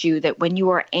teach you that when you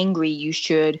are angry, you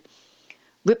should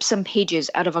rip some pages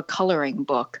out of a coloring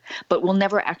book, but will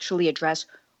never actually address,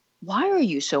 why are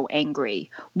you so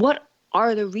angry? What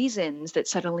are the reasons that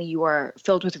suddenly you are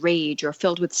filled with rage or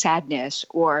filled with sadness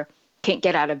or can't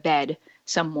get out of bed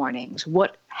some mornings?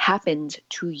 What happened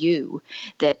to you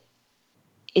that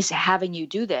is having you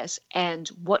do this? And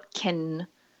what can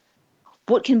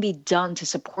be done to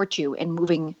support you in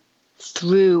moving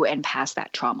through and past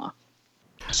that trauma?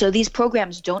 So these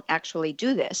programs don't actually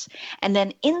do this. And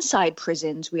then inside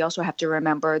prisons, we also have to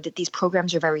remember that these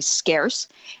programs are very scarce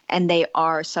and they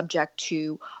are subject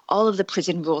to all of the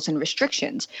prison rules and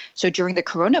restrictions. So during the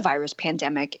coronavirus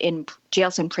pandemic in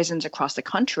jails and prisons across the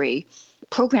country,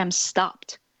 programs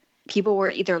stopped. People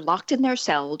were either locked in their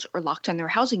cells or locked in their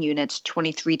housing units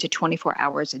 23 to 24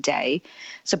 hours a day,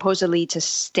 supposedly to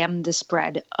stem the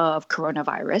spread of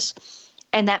coronavirus.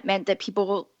 And that meant that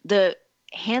the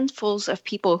handfuls of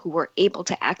people who were able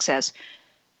to access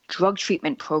drug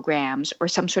treatment programs or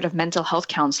some sort of mental health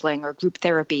counseling or group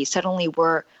therapy suddenly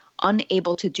were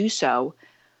unable to do so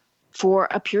for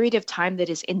a period of time that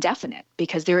is indefinite,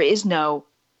 because the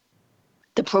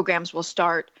programs will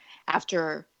start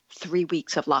after 3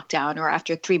 weeks of lockdown or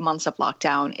after 3 months of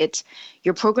lockdown. It's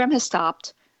your program has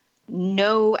stopped.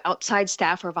 No outside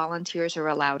staff or volunteers are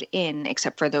allowed in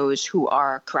except for those who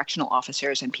are correctional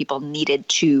officers and people needed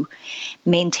to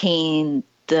maintain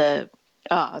the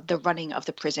running of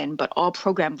the prison. But all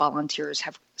program volunteers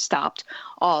have stopped.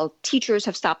 All teachers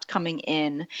have stopped coming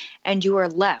in, and you are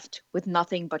left with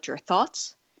nothing but your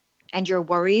thoughts and your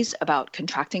worries about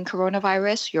contracting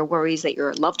coronavirus, your worries that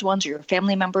your loved ones or your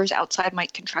family members outside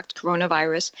might contract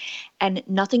coronavirus, and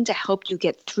nothing to help you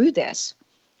get through this.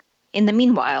 In the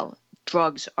meanwhile,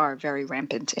 drugs are very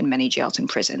rampant in many jails and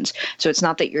prisons. So it's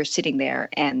not that you're sitting there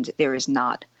and there is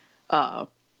not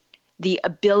the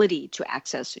ability to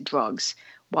access drugs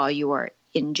while you are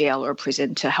in jail or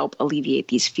prison to help alleviate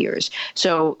these fears.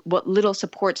 So what little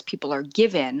supports people are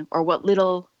given, or what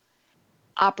little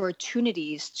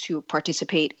opportunities to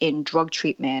participate in drug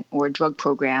treatment or drug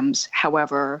programs,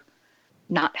 however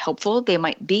not helpful they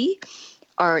might be,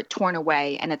 are torn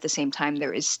away. And at the same time,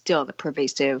 there is still the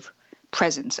pervasive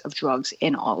presence of drugs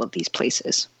in all of these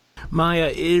places. Maya,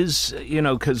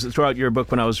 because throughout your book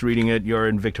when I was reading it, your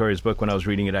and Victoria's book when I was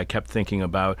reading it, I kept thinking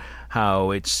about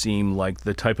how it seemed like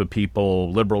the type of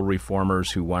people, liberal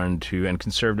reformers who wanted to, and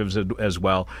conservatives as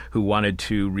well, who wanted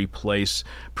to replace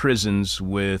prisons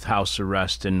with house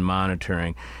arrest and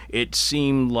monitoring. It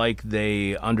seemed like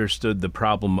they understood the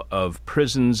problem of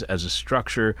prisons as a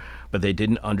structure, but they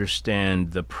didn't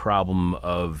understand the problem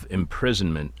of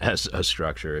imprisonment as a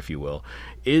structure, if you will.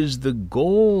 Is the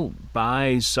goal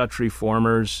by such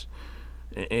reformers,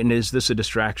 and is this a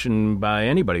distraction by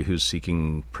anybody who's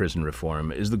seeking prison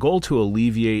reform, is the goal to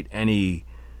alleviate any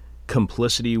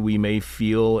complicity we may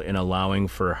feel in allowing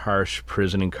for harsh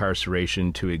prison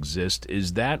incarceration to exist?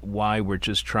 Is that why we're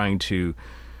just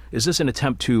is this an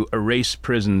attempt to erase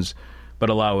prisons but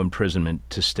allow imprisonment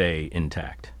to stay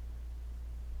intact?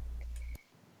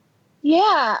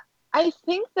 Yeah, I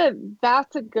think that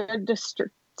that's a good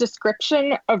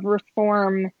description of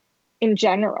reform in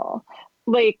general.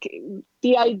 Like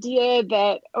the idea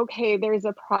that, okay, there's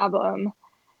a problem.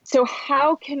 So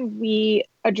how can we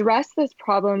address this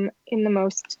problem in the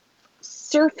most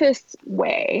surface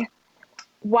way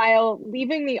while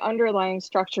leaving the underlying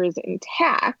structures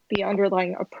intact, the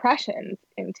underlying oppressions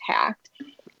intact,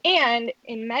 and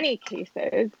in many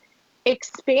cases,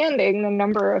 expanding the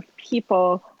number of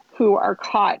people who are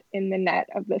caught in the net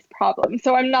of this problem.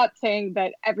 So I'm not saying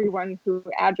that everyone who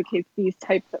advocates these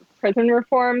types of prison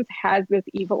reforms has this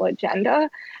evil agenda,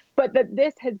 but that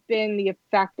this has been the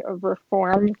effect of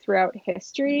reform throughout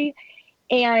history.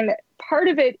 And part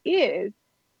of it is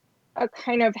a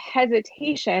kind of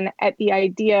hesitation at the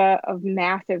idea of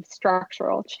massive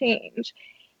structural change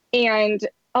and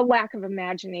a lack of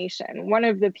imagination. One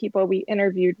of the people we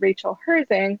interviewed, Rachel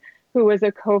Herzing, who was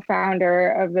a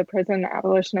co-founder of the prison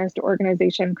abolitionist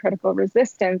organization Critical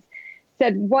Resistance,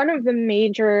 said one of the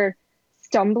major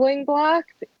stumbling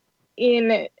blocks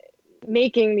in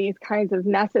making these kinds of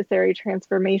necessary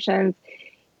transformations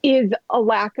is a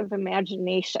lack of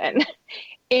imagination.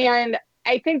 And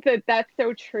I think that that's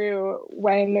so true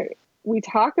when we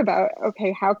talk about,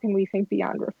 okay, how can we think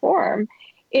beyond reform?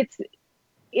 It's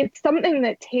something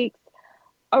that takes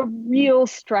a real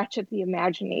stretch of the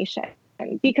imagination,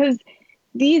 because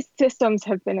these systems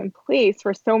have been in place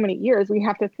for so many years. We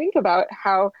have to think about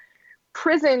how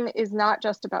prison is not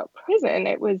just about prison.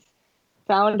 It was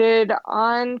founded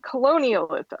on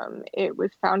colonialism. It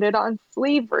was founded on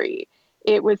slavery.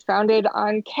 It was founded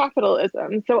on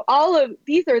capitalism. So all of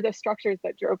these are the structures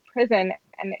that drove prison.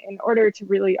 And in order to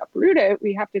really uproot it,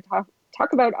 we have to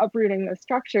talk about uprooting those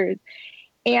structures.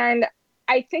 And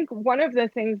I think one of the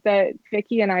things that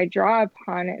Vicki and I draw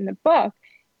upon in the book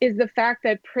is the fact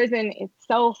that prison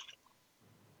itself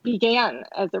began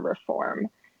as a reform.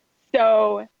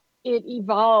 So it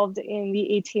evolved in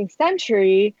the 18th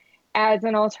century as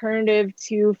an alternative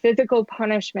to physical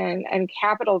punishment and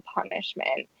capital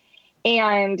punishment.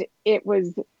 And it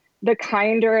was the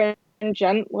kinder and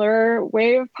gentler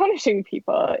way of punishing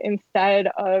people. Instead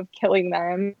of killing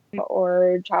them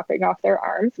or chopping off their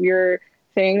arms, we were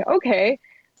saying, okay,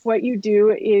 what you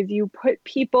do is you put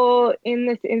people in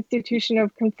this institution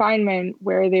of confinement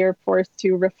where they're forced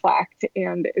to reflect,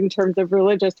 and in terms of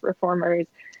religious reformers,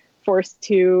 forced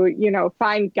to,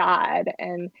 find God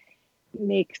and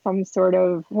make some sort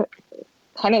of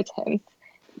penitence.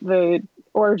 The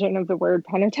origin of the word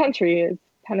penitentiary is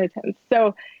penitence.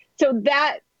 So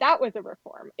that was a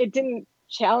reform. It didn't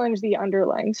challenge the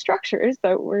underlying structures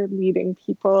that were leading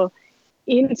people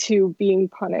into being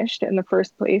punished in the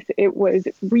first place. It was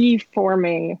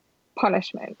reforming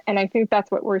punishment. And I think that's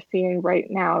what we're seeing right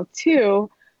now too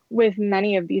with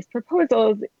many of these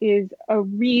proposals, is a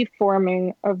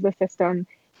reforming of the system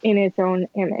in its own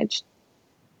image.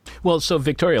 Well, so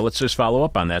Victoria, let's just follow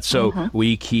up on that. So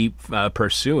we keep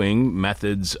pursuing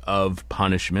methods of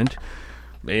punishment.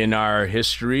 In our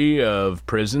history of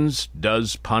prisons,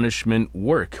 does punishment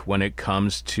work when it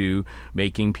comes to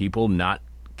making people not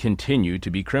continue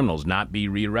to be criminals, not be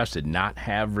rearrested, not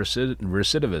have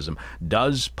recidivism?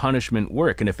 Does punishment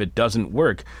work? And if it doesn't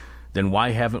work, then why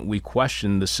haven't we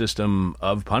questioned the system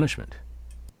of punishment?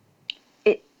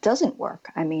 It doesn't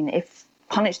work. I mean, if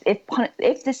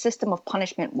the system of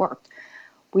punishment worked,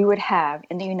 we would have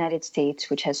in the United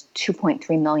States, which has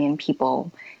 2.3 million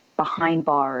people behind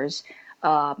bars,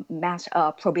 mass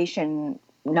probation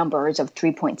numbers of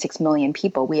 3.6 million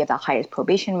people. We have the highest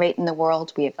probation rate in the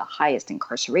world. We have the highest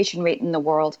incarceration rate in the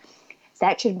world.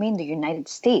 That should mean the United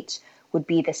States would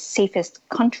be the safest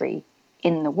country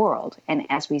in the world. And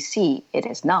as we see, it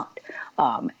is not.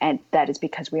 And that is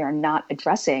because we are not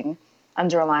addressing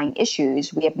underlying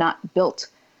issues. We have not built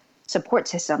support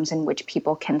systems in which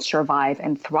people can survive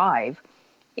and thrive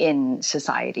in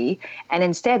society. And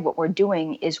instead, what we're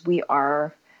doing is we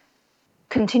are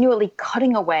continually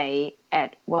cutting away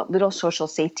at what little social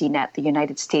safety net the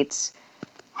United States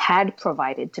had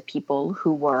provided to people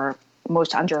who were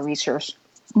most under-resourced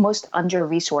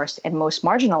and most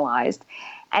marginalized,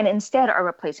 and instead are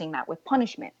replacing that with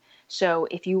punishment. So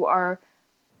if you are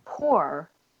poor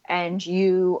and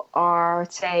you are,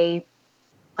 say,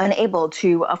 unable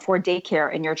to afford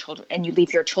daycare and you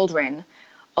leave your children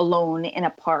alone in a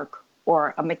park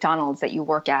or a McDonald's that you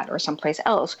work at or someplace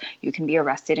else, you can be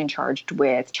arrested and charged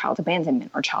with child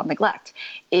abandonment or child neglect.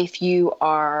 If you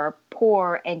are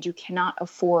poor and you cannot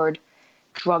afford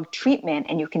drug treatment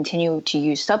and you continue to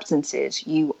use substances,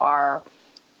 you are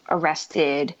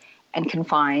arrested and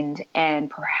confined, and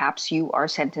perhaps you are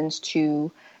sentenced to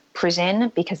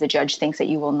prison because the judge thinks that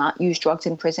you will not use drugs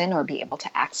in prison or be able to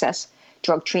access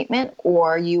drug treatment,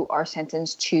 or you are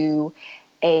sentenced to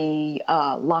a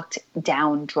locked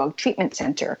down drug treatment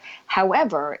center.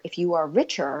 However, if you are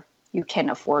richer, you can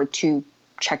afford to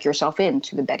check yourself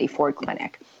into the Betty Ford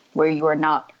Clinic, where you are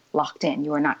not locked in.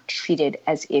 You are not treated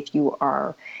as if you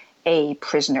are a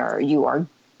prisoner. You are,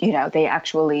 they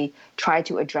actually try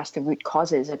to address the root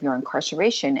causes of your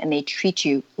incarceration, and they treat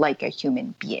you like a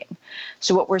human being.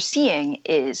 So what we're seeing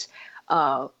is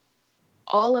all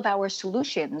of our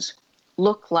solutions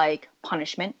look like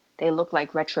punishment. They look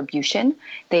like retribution.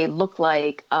 They look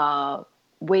like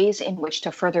ways in which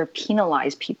to further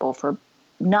penalize people for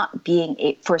not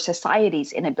being for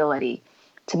society's inability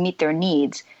to meet their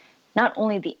needs, not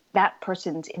only that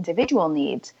person's individual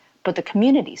needs, but the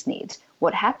community's needs.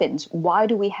 What happens? Why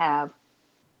do we have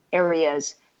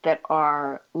areas that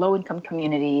are low-income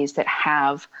communities that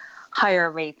have higher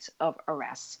rates of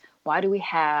arrests? Why do we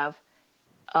have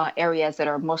areas that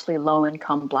are mostly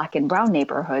low-income Black and brown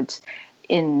neighborhoods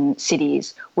in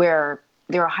cities where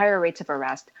there are higher rates of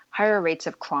arrest, higher rates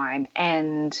of crime,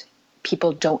 and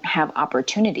people don't have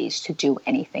opportunities to do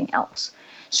anything else.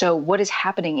 So what is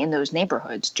happening in those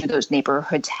neighborhoods? Do those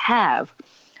neighborhoods have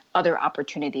other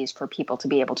opportunities for people to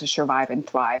be able to survive and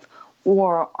thrive?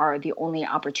 Or are the only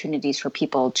opportunities for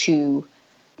people to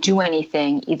do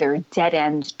anything either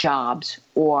dead-end jobs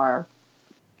or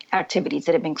activities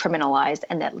that have been criminalized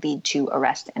and that lead to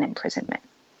arrest and imprisonment?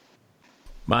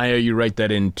 Maya, you write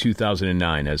that in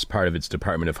 2009, as part of its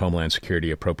Department of Homeland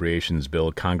Security appropriations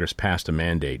bill, Congress passed a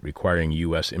mandate requiring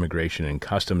U.S. Immigration and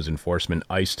Customs Enforcement,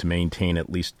 ICE, to maintain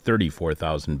at least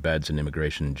 34,000 beds in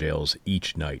immigration jails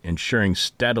each night, ensuring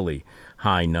steadily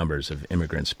high numbers of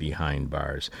immigrants behind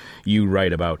bars. You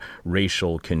write about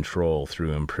racial control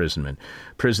through imprisonment,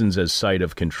 prisons as site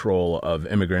of control of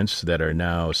immigrants that are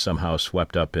now somehow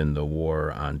swept up in the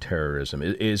war on terrorism.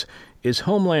 Is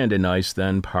Homeland and ICE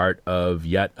then part of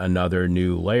yet another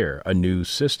new layer, a new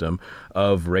system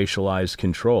of racialized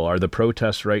control? Are the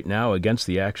protests right now against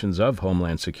the actions of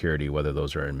Homeland Security, whether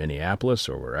those are in Minneapolis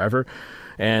or wherever,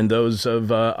 and those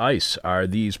of ICE, are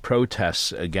these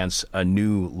protests against a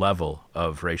new level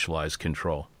of racialized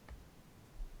control?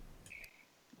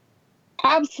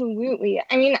 Absolutely.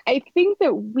 I mean, I think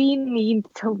that we need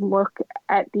to look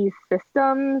at these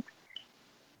systems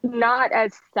not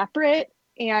as separate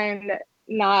and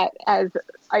not as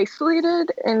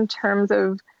isolated in terms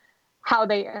of how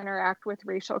they interact with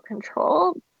racial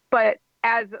control, but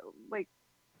as like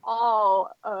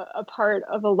all a part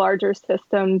of a larger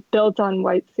system built on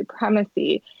white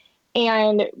supremacy.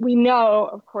 And we know,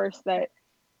 of course, that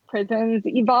prisons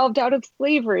evolved out of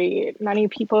slavery. Many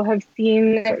people have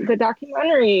seen the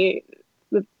documentary,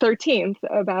 The 13th,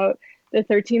 about the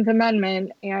 13th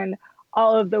Amendment and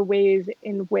all of the ways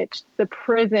in which the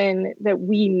prison that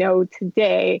we know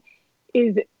today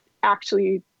is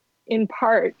actually in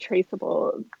part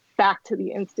traceable back to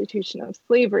the institution of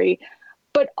slavery.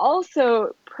 But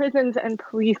also prisons and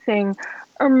policing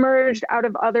emerged out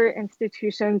of other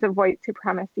institutions of white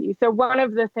supremacy. So one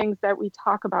of the things that we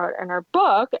talk about in our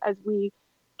book as we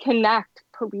connect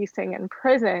policing and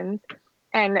prisons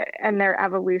and their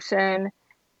evolution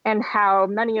and how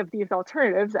many of these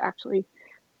alternatives actually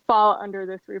fall under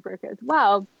this rubric as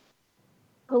well.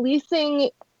 Policing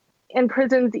in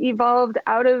prisons evolved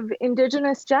out of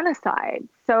indigenous genocide.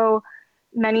 So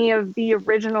many of the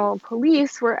original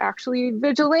police were actually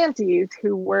vigilantes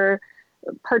who were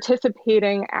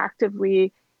participating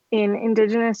actively in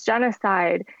indigenous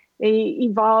genocide. They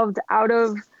evolved out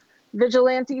of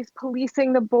vigilantes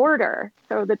policing the border.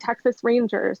 So the Texas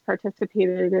Rangers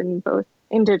participated in both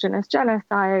indigenous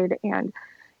genocide and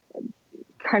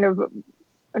kind of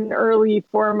an early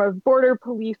form of border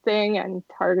policing and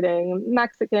targeting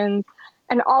Mexicans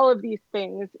and all of these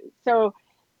things. So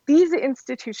these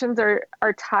institutions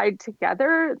are tied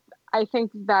together. I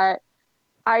think that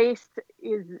ICE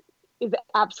is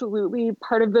absolutely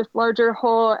part of this larger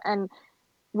whole. And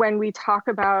when we talk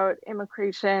about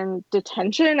immigration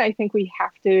detention, I think we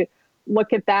have to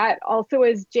look at that also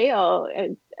as jail.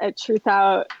 At Truth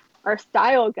Out, our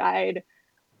style guide,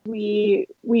 we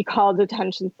call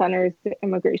detention centers the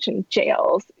immigration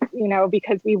jails,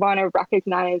 because we want to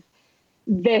recognize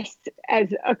this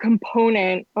as a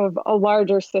component of a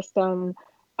larger system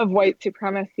of white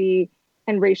supremacy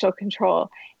and racial control.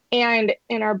 And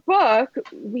in our book,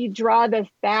 we draw this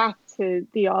back to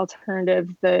the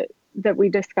alternatives that we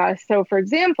discussed. So for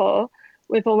example,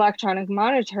 with electronic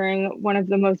monitoring, one of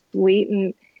the most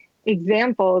blatant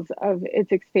examples of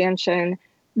its expansion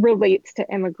relates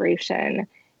to immigration.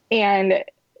 And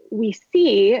we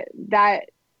see that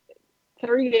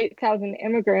 38,000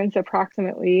 immigrants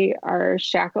approximately are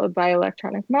shackled by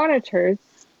electronic monitors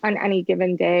on any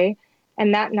given day.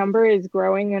 And that number is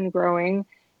growing and growing.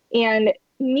 And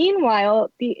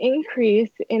meanwhile, the increase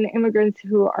in immigrants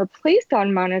who are placed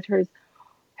on monitors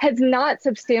has not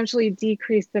substantially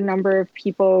decreased the number of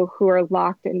people who are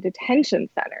locked in detention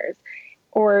centers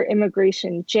or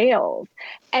immigration jails.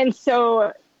 And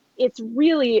so it's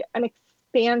really an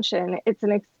expansion. It's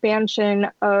an expansion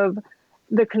of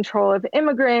the control of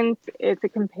immigrants. It's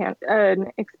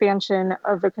an expansion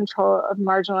of the control of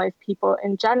marginalized people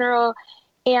in general.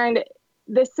 And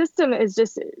the system is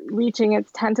just reaching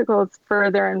its tentacles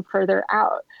further and further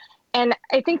out. And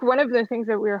I think one of the things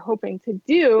that we're hoping to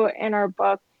do in our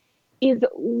book is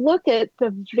look at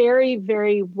the very,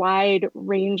 very wide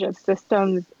range of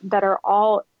systems that are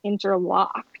all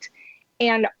interlocked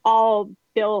and all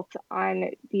built on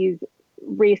these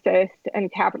racist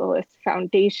and capitalist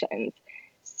foundations.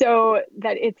 So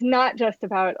that it's not just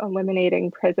about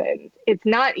eliminating prisons. It's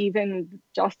not even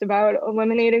just about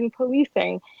eliminating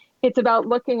policing. It's about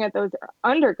looking at those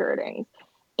undergirdings.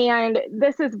 And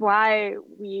this is why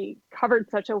we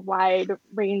covered such a wide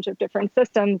range of different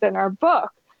systems in our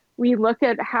book. We look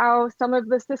at how some of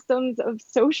the systems of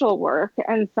social work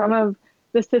and some of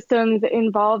the systems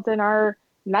involved in our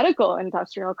medical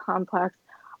industrial complex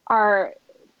are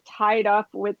tied up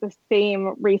with the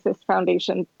same racist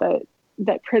foundations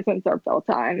that prisons are built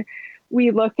on.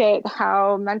 We look at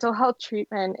how mental health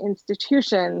treatment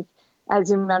institutions, as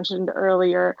you mentioned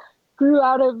earlier, grew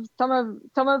out of some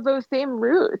of those same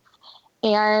roots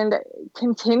and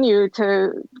continue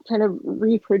to kind of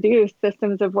reproduce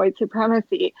systems of white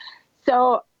supremacy.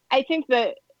 So I think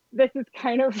that this is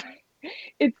kind of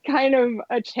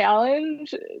a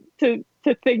challenge to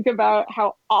think about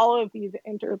how all of these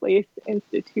interlaced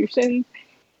institutions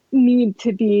need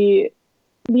to be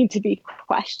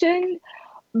questioned.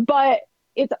 But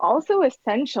it's also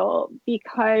essential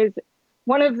because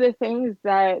one of the things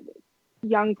that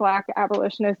young Black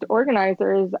abolitionist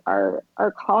organizers are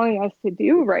calling us to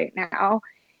do right now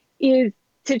is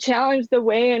to challenge the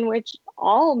way in which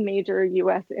all major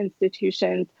U.S.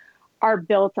 institutions are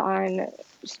built on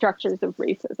structures of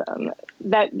racism,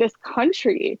 that this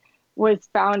country was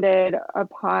founded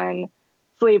upon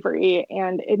slavery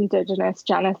and indigenous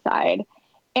genocide.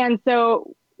 And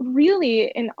so really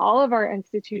in all of our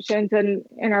institutions, and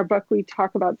in our book we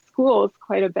talk about schools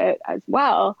quite a bit as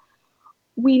well,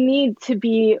 we need to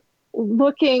be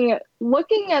looking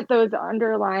at those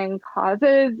underlying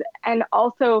causes and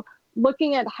also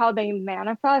looking at how they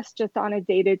manifest just on a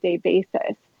day-to-day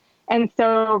basis. And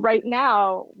so right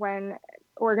now, when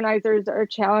organizers are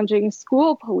challenging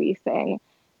school policing,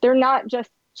 they're not just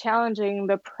challenging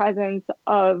the presence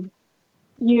of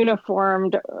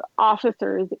uniformed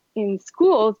officers in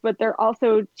schools, but they're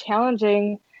also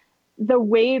challenging the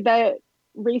way that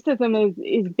racism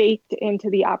is baked into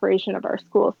the operation of our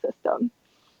school system.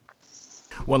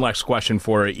 One last question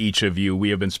for each of you. We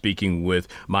have been speaking with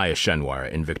Maya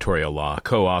Schenwar and Victoria Law,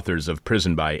 co-authors of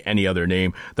Prison by Any Other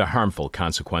Name, The Harmful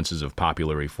Consequences of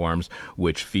Popular Reforms,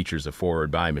 which features a foreword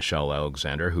by Michelle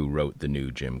Alexander, who wrote The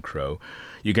New Jim Crow.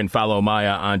 You can follow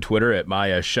Maya on Twitter at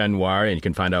Maya Schenwar, and you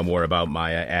can find out more about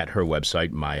Maya at her website,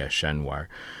 Maya Schenwar.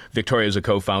 Victoria is a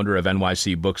co-founder of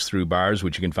NYC Books Through Bars,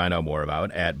 which you can find out more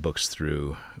about at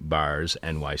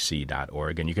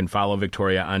booksthroughbarsnyc.org. And you can follow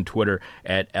Victoria on Twitter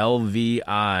at LVIKKIML,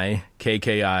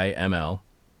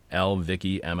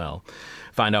 LVickyML.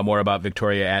 Find out more about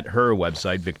Victoria at her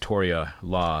website,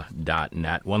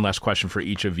 victorialaw.net. One last question for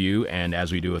each of you, and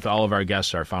as we do with all of our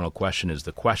guests, our final question is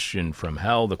the question from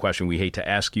hell, the question we hate to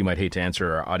ask, you might hate to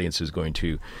answer, our audience is going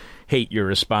to hate your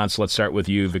response. Let's start with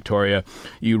you, Victoria.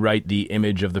 You write, the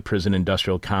image of the prison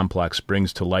industrial complex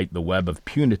brings to light the web of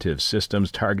punitive systems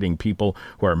targeting people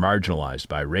who are marginalized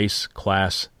by race,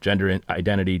 class, gender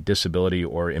identity, disability,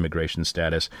 or immigration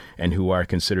status, and who are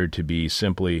considered to be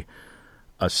simply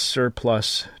a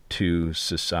surplus to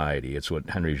society. It's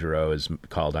what Henry Giroux has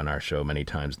called on our show many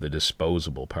times, the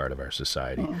disposable part of our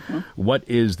society. Mm-hmm. What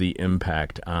is the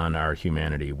impact on our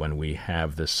humanity when we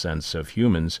have this sense of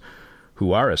humans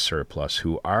who are a surplus,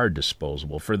 who are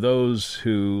disposable? For those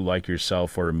who, like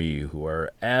yourself or me, who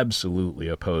are absolutely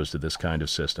opposed to this kind of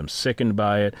system, sickened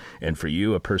by it, and for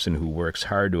you, a person who works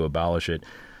hard to abolish it,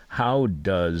 how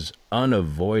does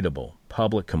unavoidable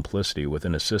public complicity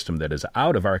within a system that is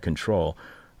out of our control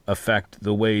affect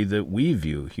the way that we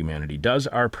view humanity? Does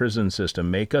our prison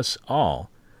system make us all,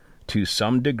 to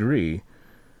some degree,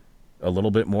 a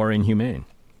little bit more inhumane?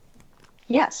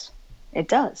 Yes, it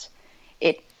does.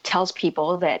 It tells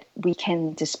people that we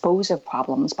can dispose of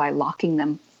problems by locking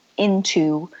them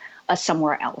into a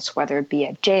somewhere else, whether it be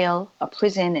a jail, a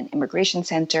prison, an immigration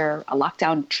center, a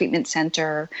lockdown treatment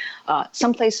center,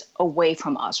 someplace away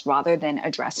from us, rather than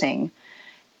addressing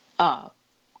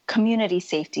community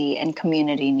safety and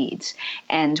community needs.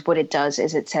 And what it does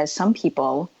is it says some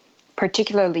people,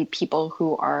 particularly people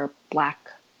who are Black,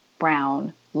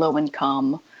 brown, low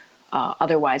income,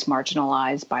 otherwise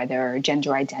marginalized by their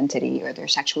gender identity or their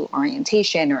sexual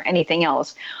orientation or anything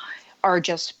else, are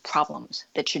just problems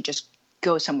that should just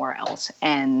go somewhere else.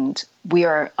 And we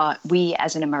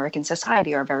as an American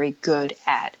society are very good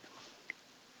at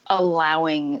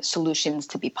allowing solutions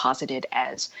to be posited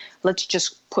as, let's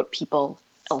just put people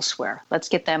elsewhere. Let's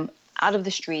get them out of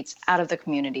the streets, out of the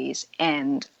communities,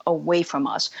 and away from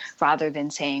us, rather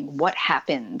than saying what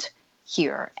happened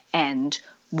here and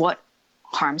what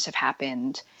harms have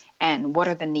happened and what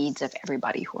are the needs of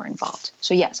everybody who are involved.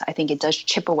 So yes, I think it does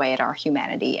chip away at our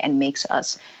humanity and makes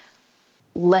us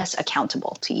less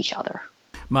accountable to each other.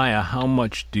 Maya, how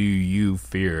much do you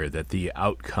fear that the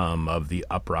outcome of the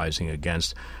uprising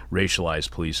against racialized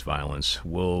police violence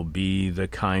will be the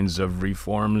kinds of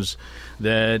reforms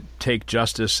that take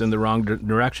justice in the wrong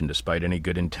direction, despite any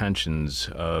good intentions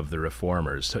of the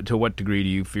reformers? To what degree do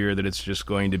you fear that it's just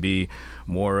going to be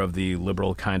more of the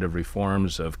liberal kind of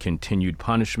reforms of continued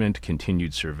punishment,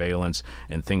 continued surveillance,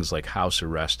 and things like house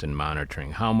arrest and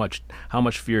monitoring? How much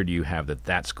fear do you have that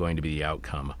that's going to be the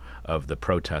outcome of the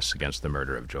protests against the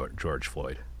murder of George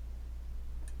Floyd?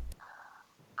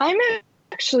 I'm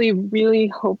actually really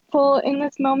hopeful in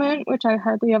this moment, which I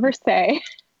hardly ever say.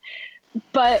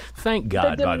 But thank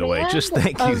God, by the way. Just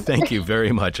thank you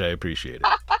very much. I appreciate it.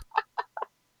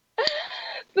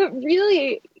 But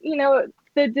really,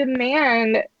 the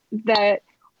demand that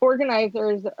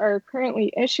organizers are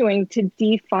currently issuing to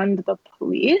defund the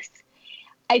police,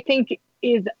 I think,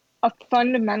 is a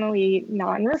fundamentally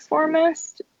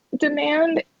non-reformist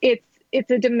demand.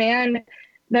 It's a demand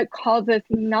that calls us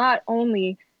not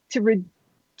only to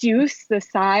reduce the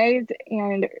size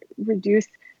and reduce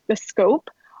the scope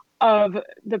of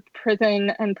the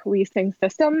prison and policing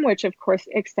system, which of course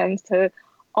extends to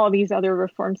all these other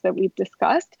reforms that we've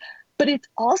discussed, but it's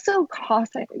also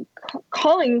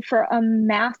calling for a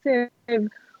massive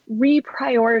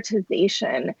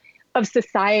reprioritization of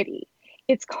society.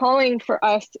 It's calling for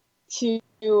us to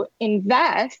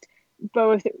invest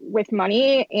both with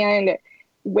money and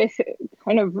with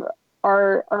kind of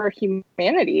our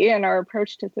humanity and our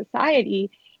approach to society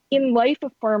in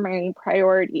life-affirming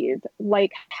priorities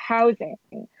like housing,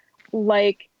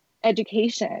 like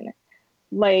education,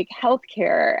 like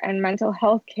healthcare and mental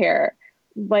health care,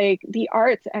 like the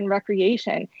arts and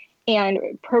recreation, and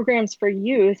programs for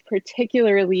youth,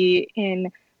 particularly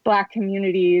in Black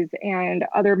communities and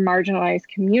other marginalized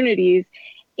communities.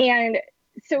 And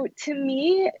so to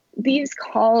me, these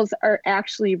calls are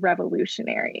actually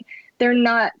revolutionary. They're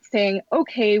not saying,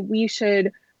 okay, we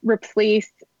should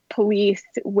replace police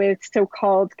with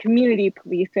so-called community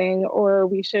policing, or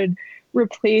we should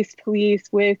replace police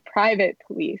with private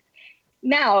police.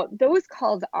 Now, those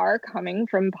calls are coming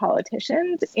from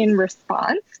politicians in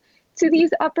response to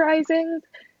these uprisings.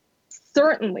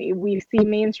 Certainly, we see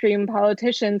mainstream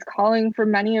politicians calling for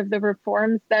many of the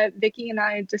reforms that Vicki and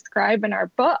I describe in our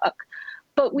book.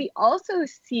 But we also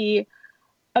see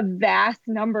a vast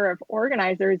number of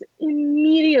organizers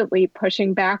immediately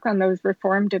pushing back on those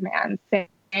reform demands,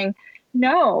 saying,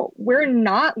 no, we're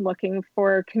not looking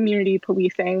for community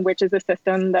policing, which is a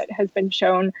system that has been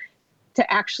shown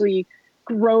to actually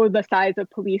grow the size of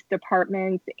police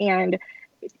departments and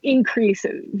increase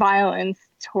violence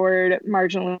toward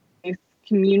marginalized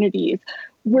communities.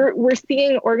 We're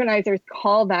seeing organizers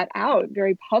call that out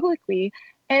very publicly,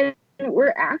 and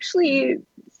we're actually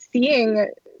seeing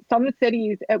some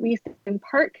cities, at least in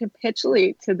part,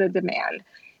 capitulate to the demand,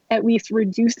 at least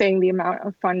reducing the amount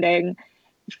of funding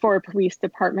for police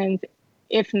departments,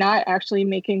 if not actually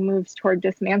making moves toward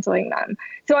dismantling them.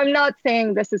 So I'm not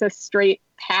saying this is a straight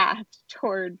path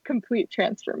toward complete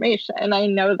transformation. And I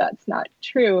know that's not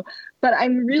true, but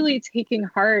I'm really taking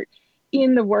heart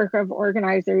in the work of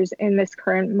organizers in this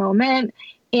current moment.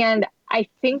 And I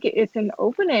think it's an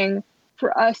opening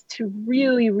for us to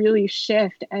really, really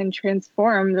shift and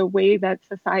transform the way that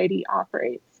society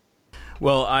operates.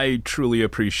 Well, I truly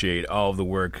appreciate all of the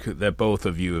work that both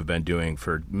of you have been doing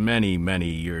for many, many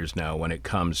years now when it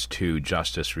comes to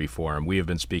justice reform. We have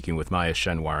been speaking with Maya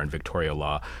Schenwar and Victoria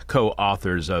Law,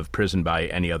 co-authors of Prison by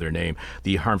Any Other Name,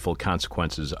 The Harmful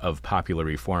Consequences of Popular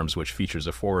Reforms, which features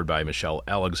a foreword by Michelle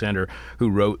Alexander, who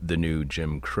wrote The New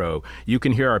Jim Crow. You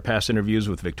can hear our past interviews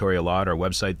with Victoria Law at our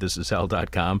website,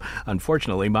 thisishell.com.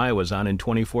 Unfortunately, Maya was on in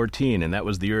 2014, and that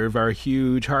was the year of our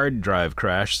huge hard drive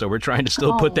crash, so we're trying to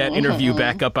still put that interview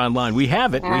back up online. We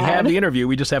have it. We have the interview.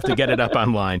 We just have to get it up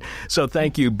online. So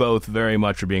thank you both very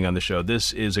much for being on the show.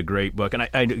 This is a great book. And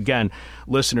I again,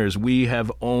 listeners, we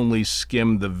have only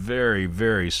skimmed the very,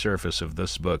 very surface of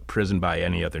this book, Prison by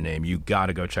Any Other Name. You got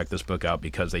to go check this book out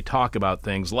because they talk about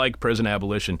things like prison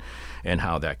abolition and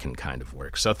how that can kind of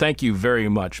work. So thank you very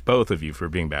much, both of you, for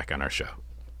being back on our show.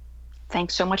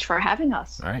 Thanks so much for having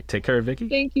us. All right. Take care, Vicki.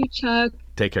 Thank you, Chuck.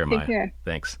 Take care, Maya. Take care.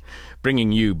 Thanks.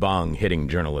 Bringing you bong-hitting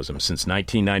journalism since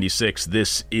 1996,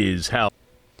 this is Hell.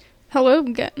 Hello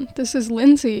again. This is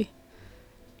Lindsay.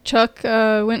 Chuck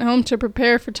went home to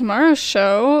prepare for tomorrow's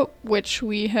show, which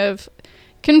we have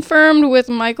confirmed with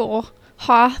Michael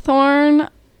Hawthorne,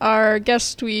 our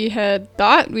guest we had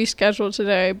thought we scheduled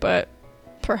today, but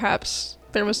perhaps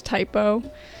there was typo.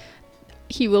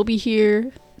 He will be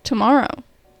here tomorrow.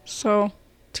 So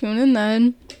tune in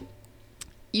then.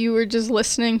 You were just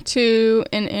listening to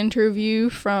an interview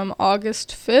from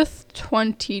August 5th,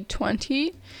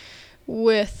 2020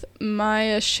 with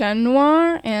Maya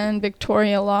Chenoir and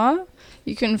Victoria Law.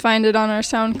 You can find it on our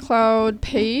SoundCloud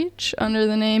page under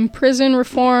the name Prison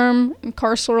Reform and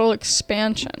Carceral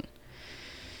Expansion.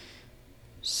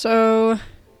 So,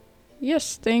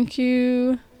 yes, thank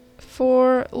you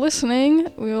for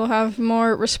listening. We will have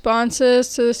more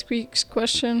responses to this week's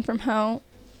question from Hal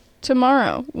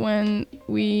tomorrow when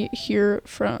we hear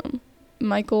from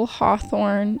Michael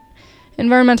Hawthorne,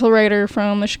 environmental writer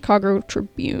from the Chicago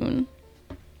Tribune.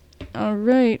 All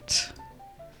right.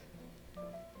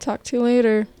 Talk to you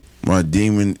later. My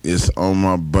demon is on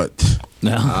my butt.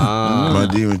 My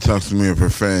demon talks to me in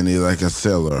profanity like a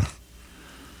sailor.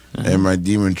 And my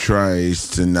demon tries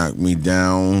to knock me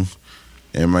down.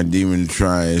 And my demon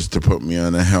tries to put me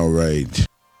on a hell ride.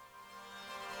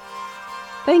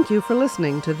 Thank you for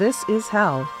listening to This Is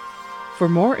Hell. For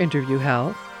more Interview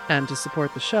Hell and to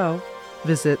support the show,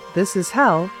 visit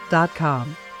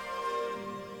thisishell.com.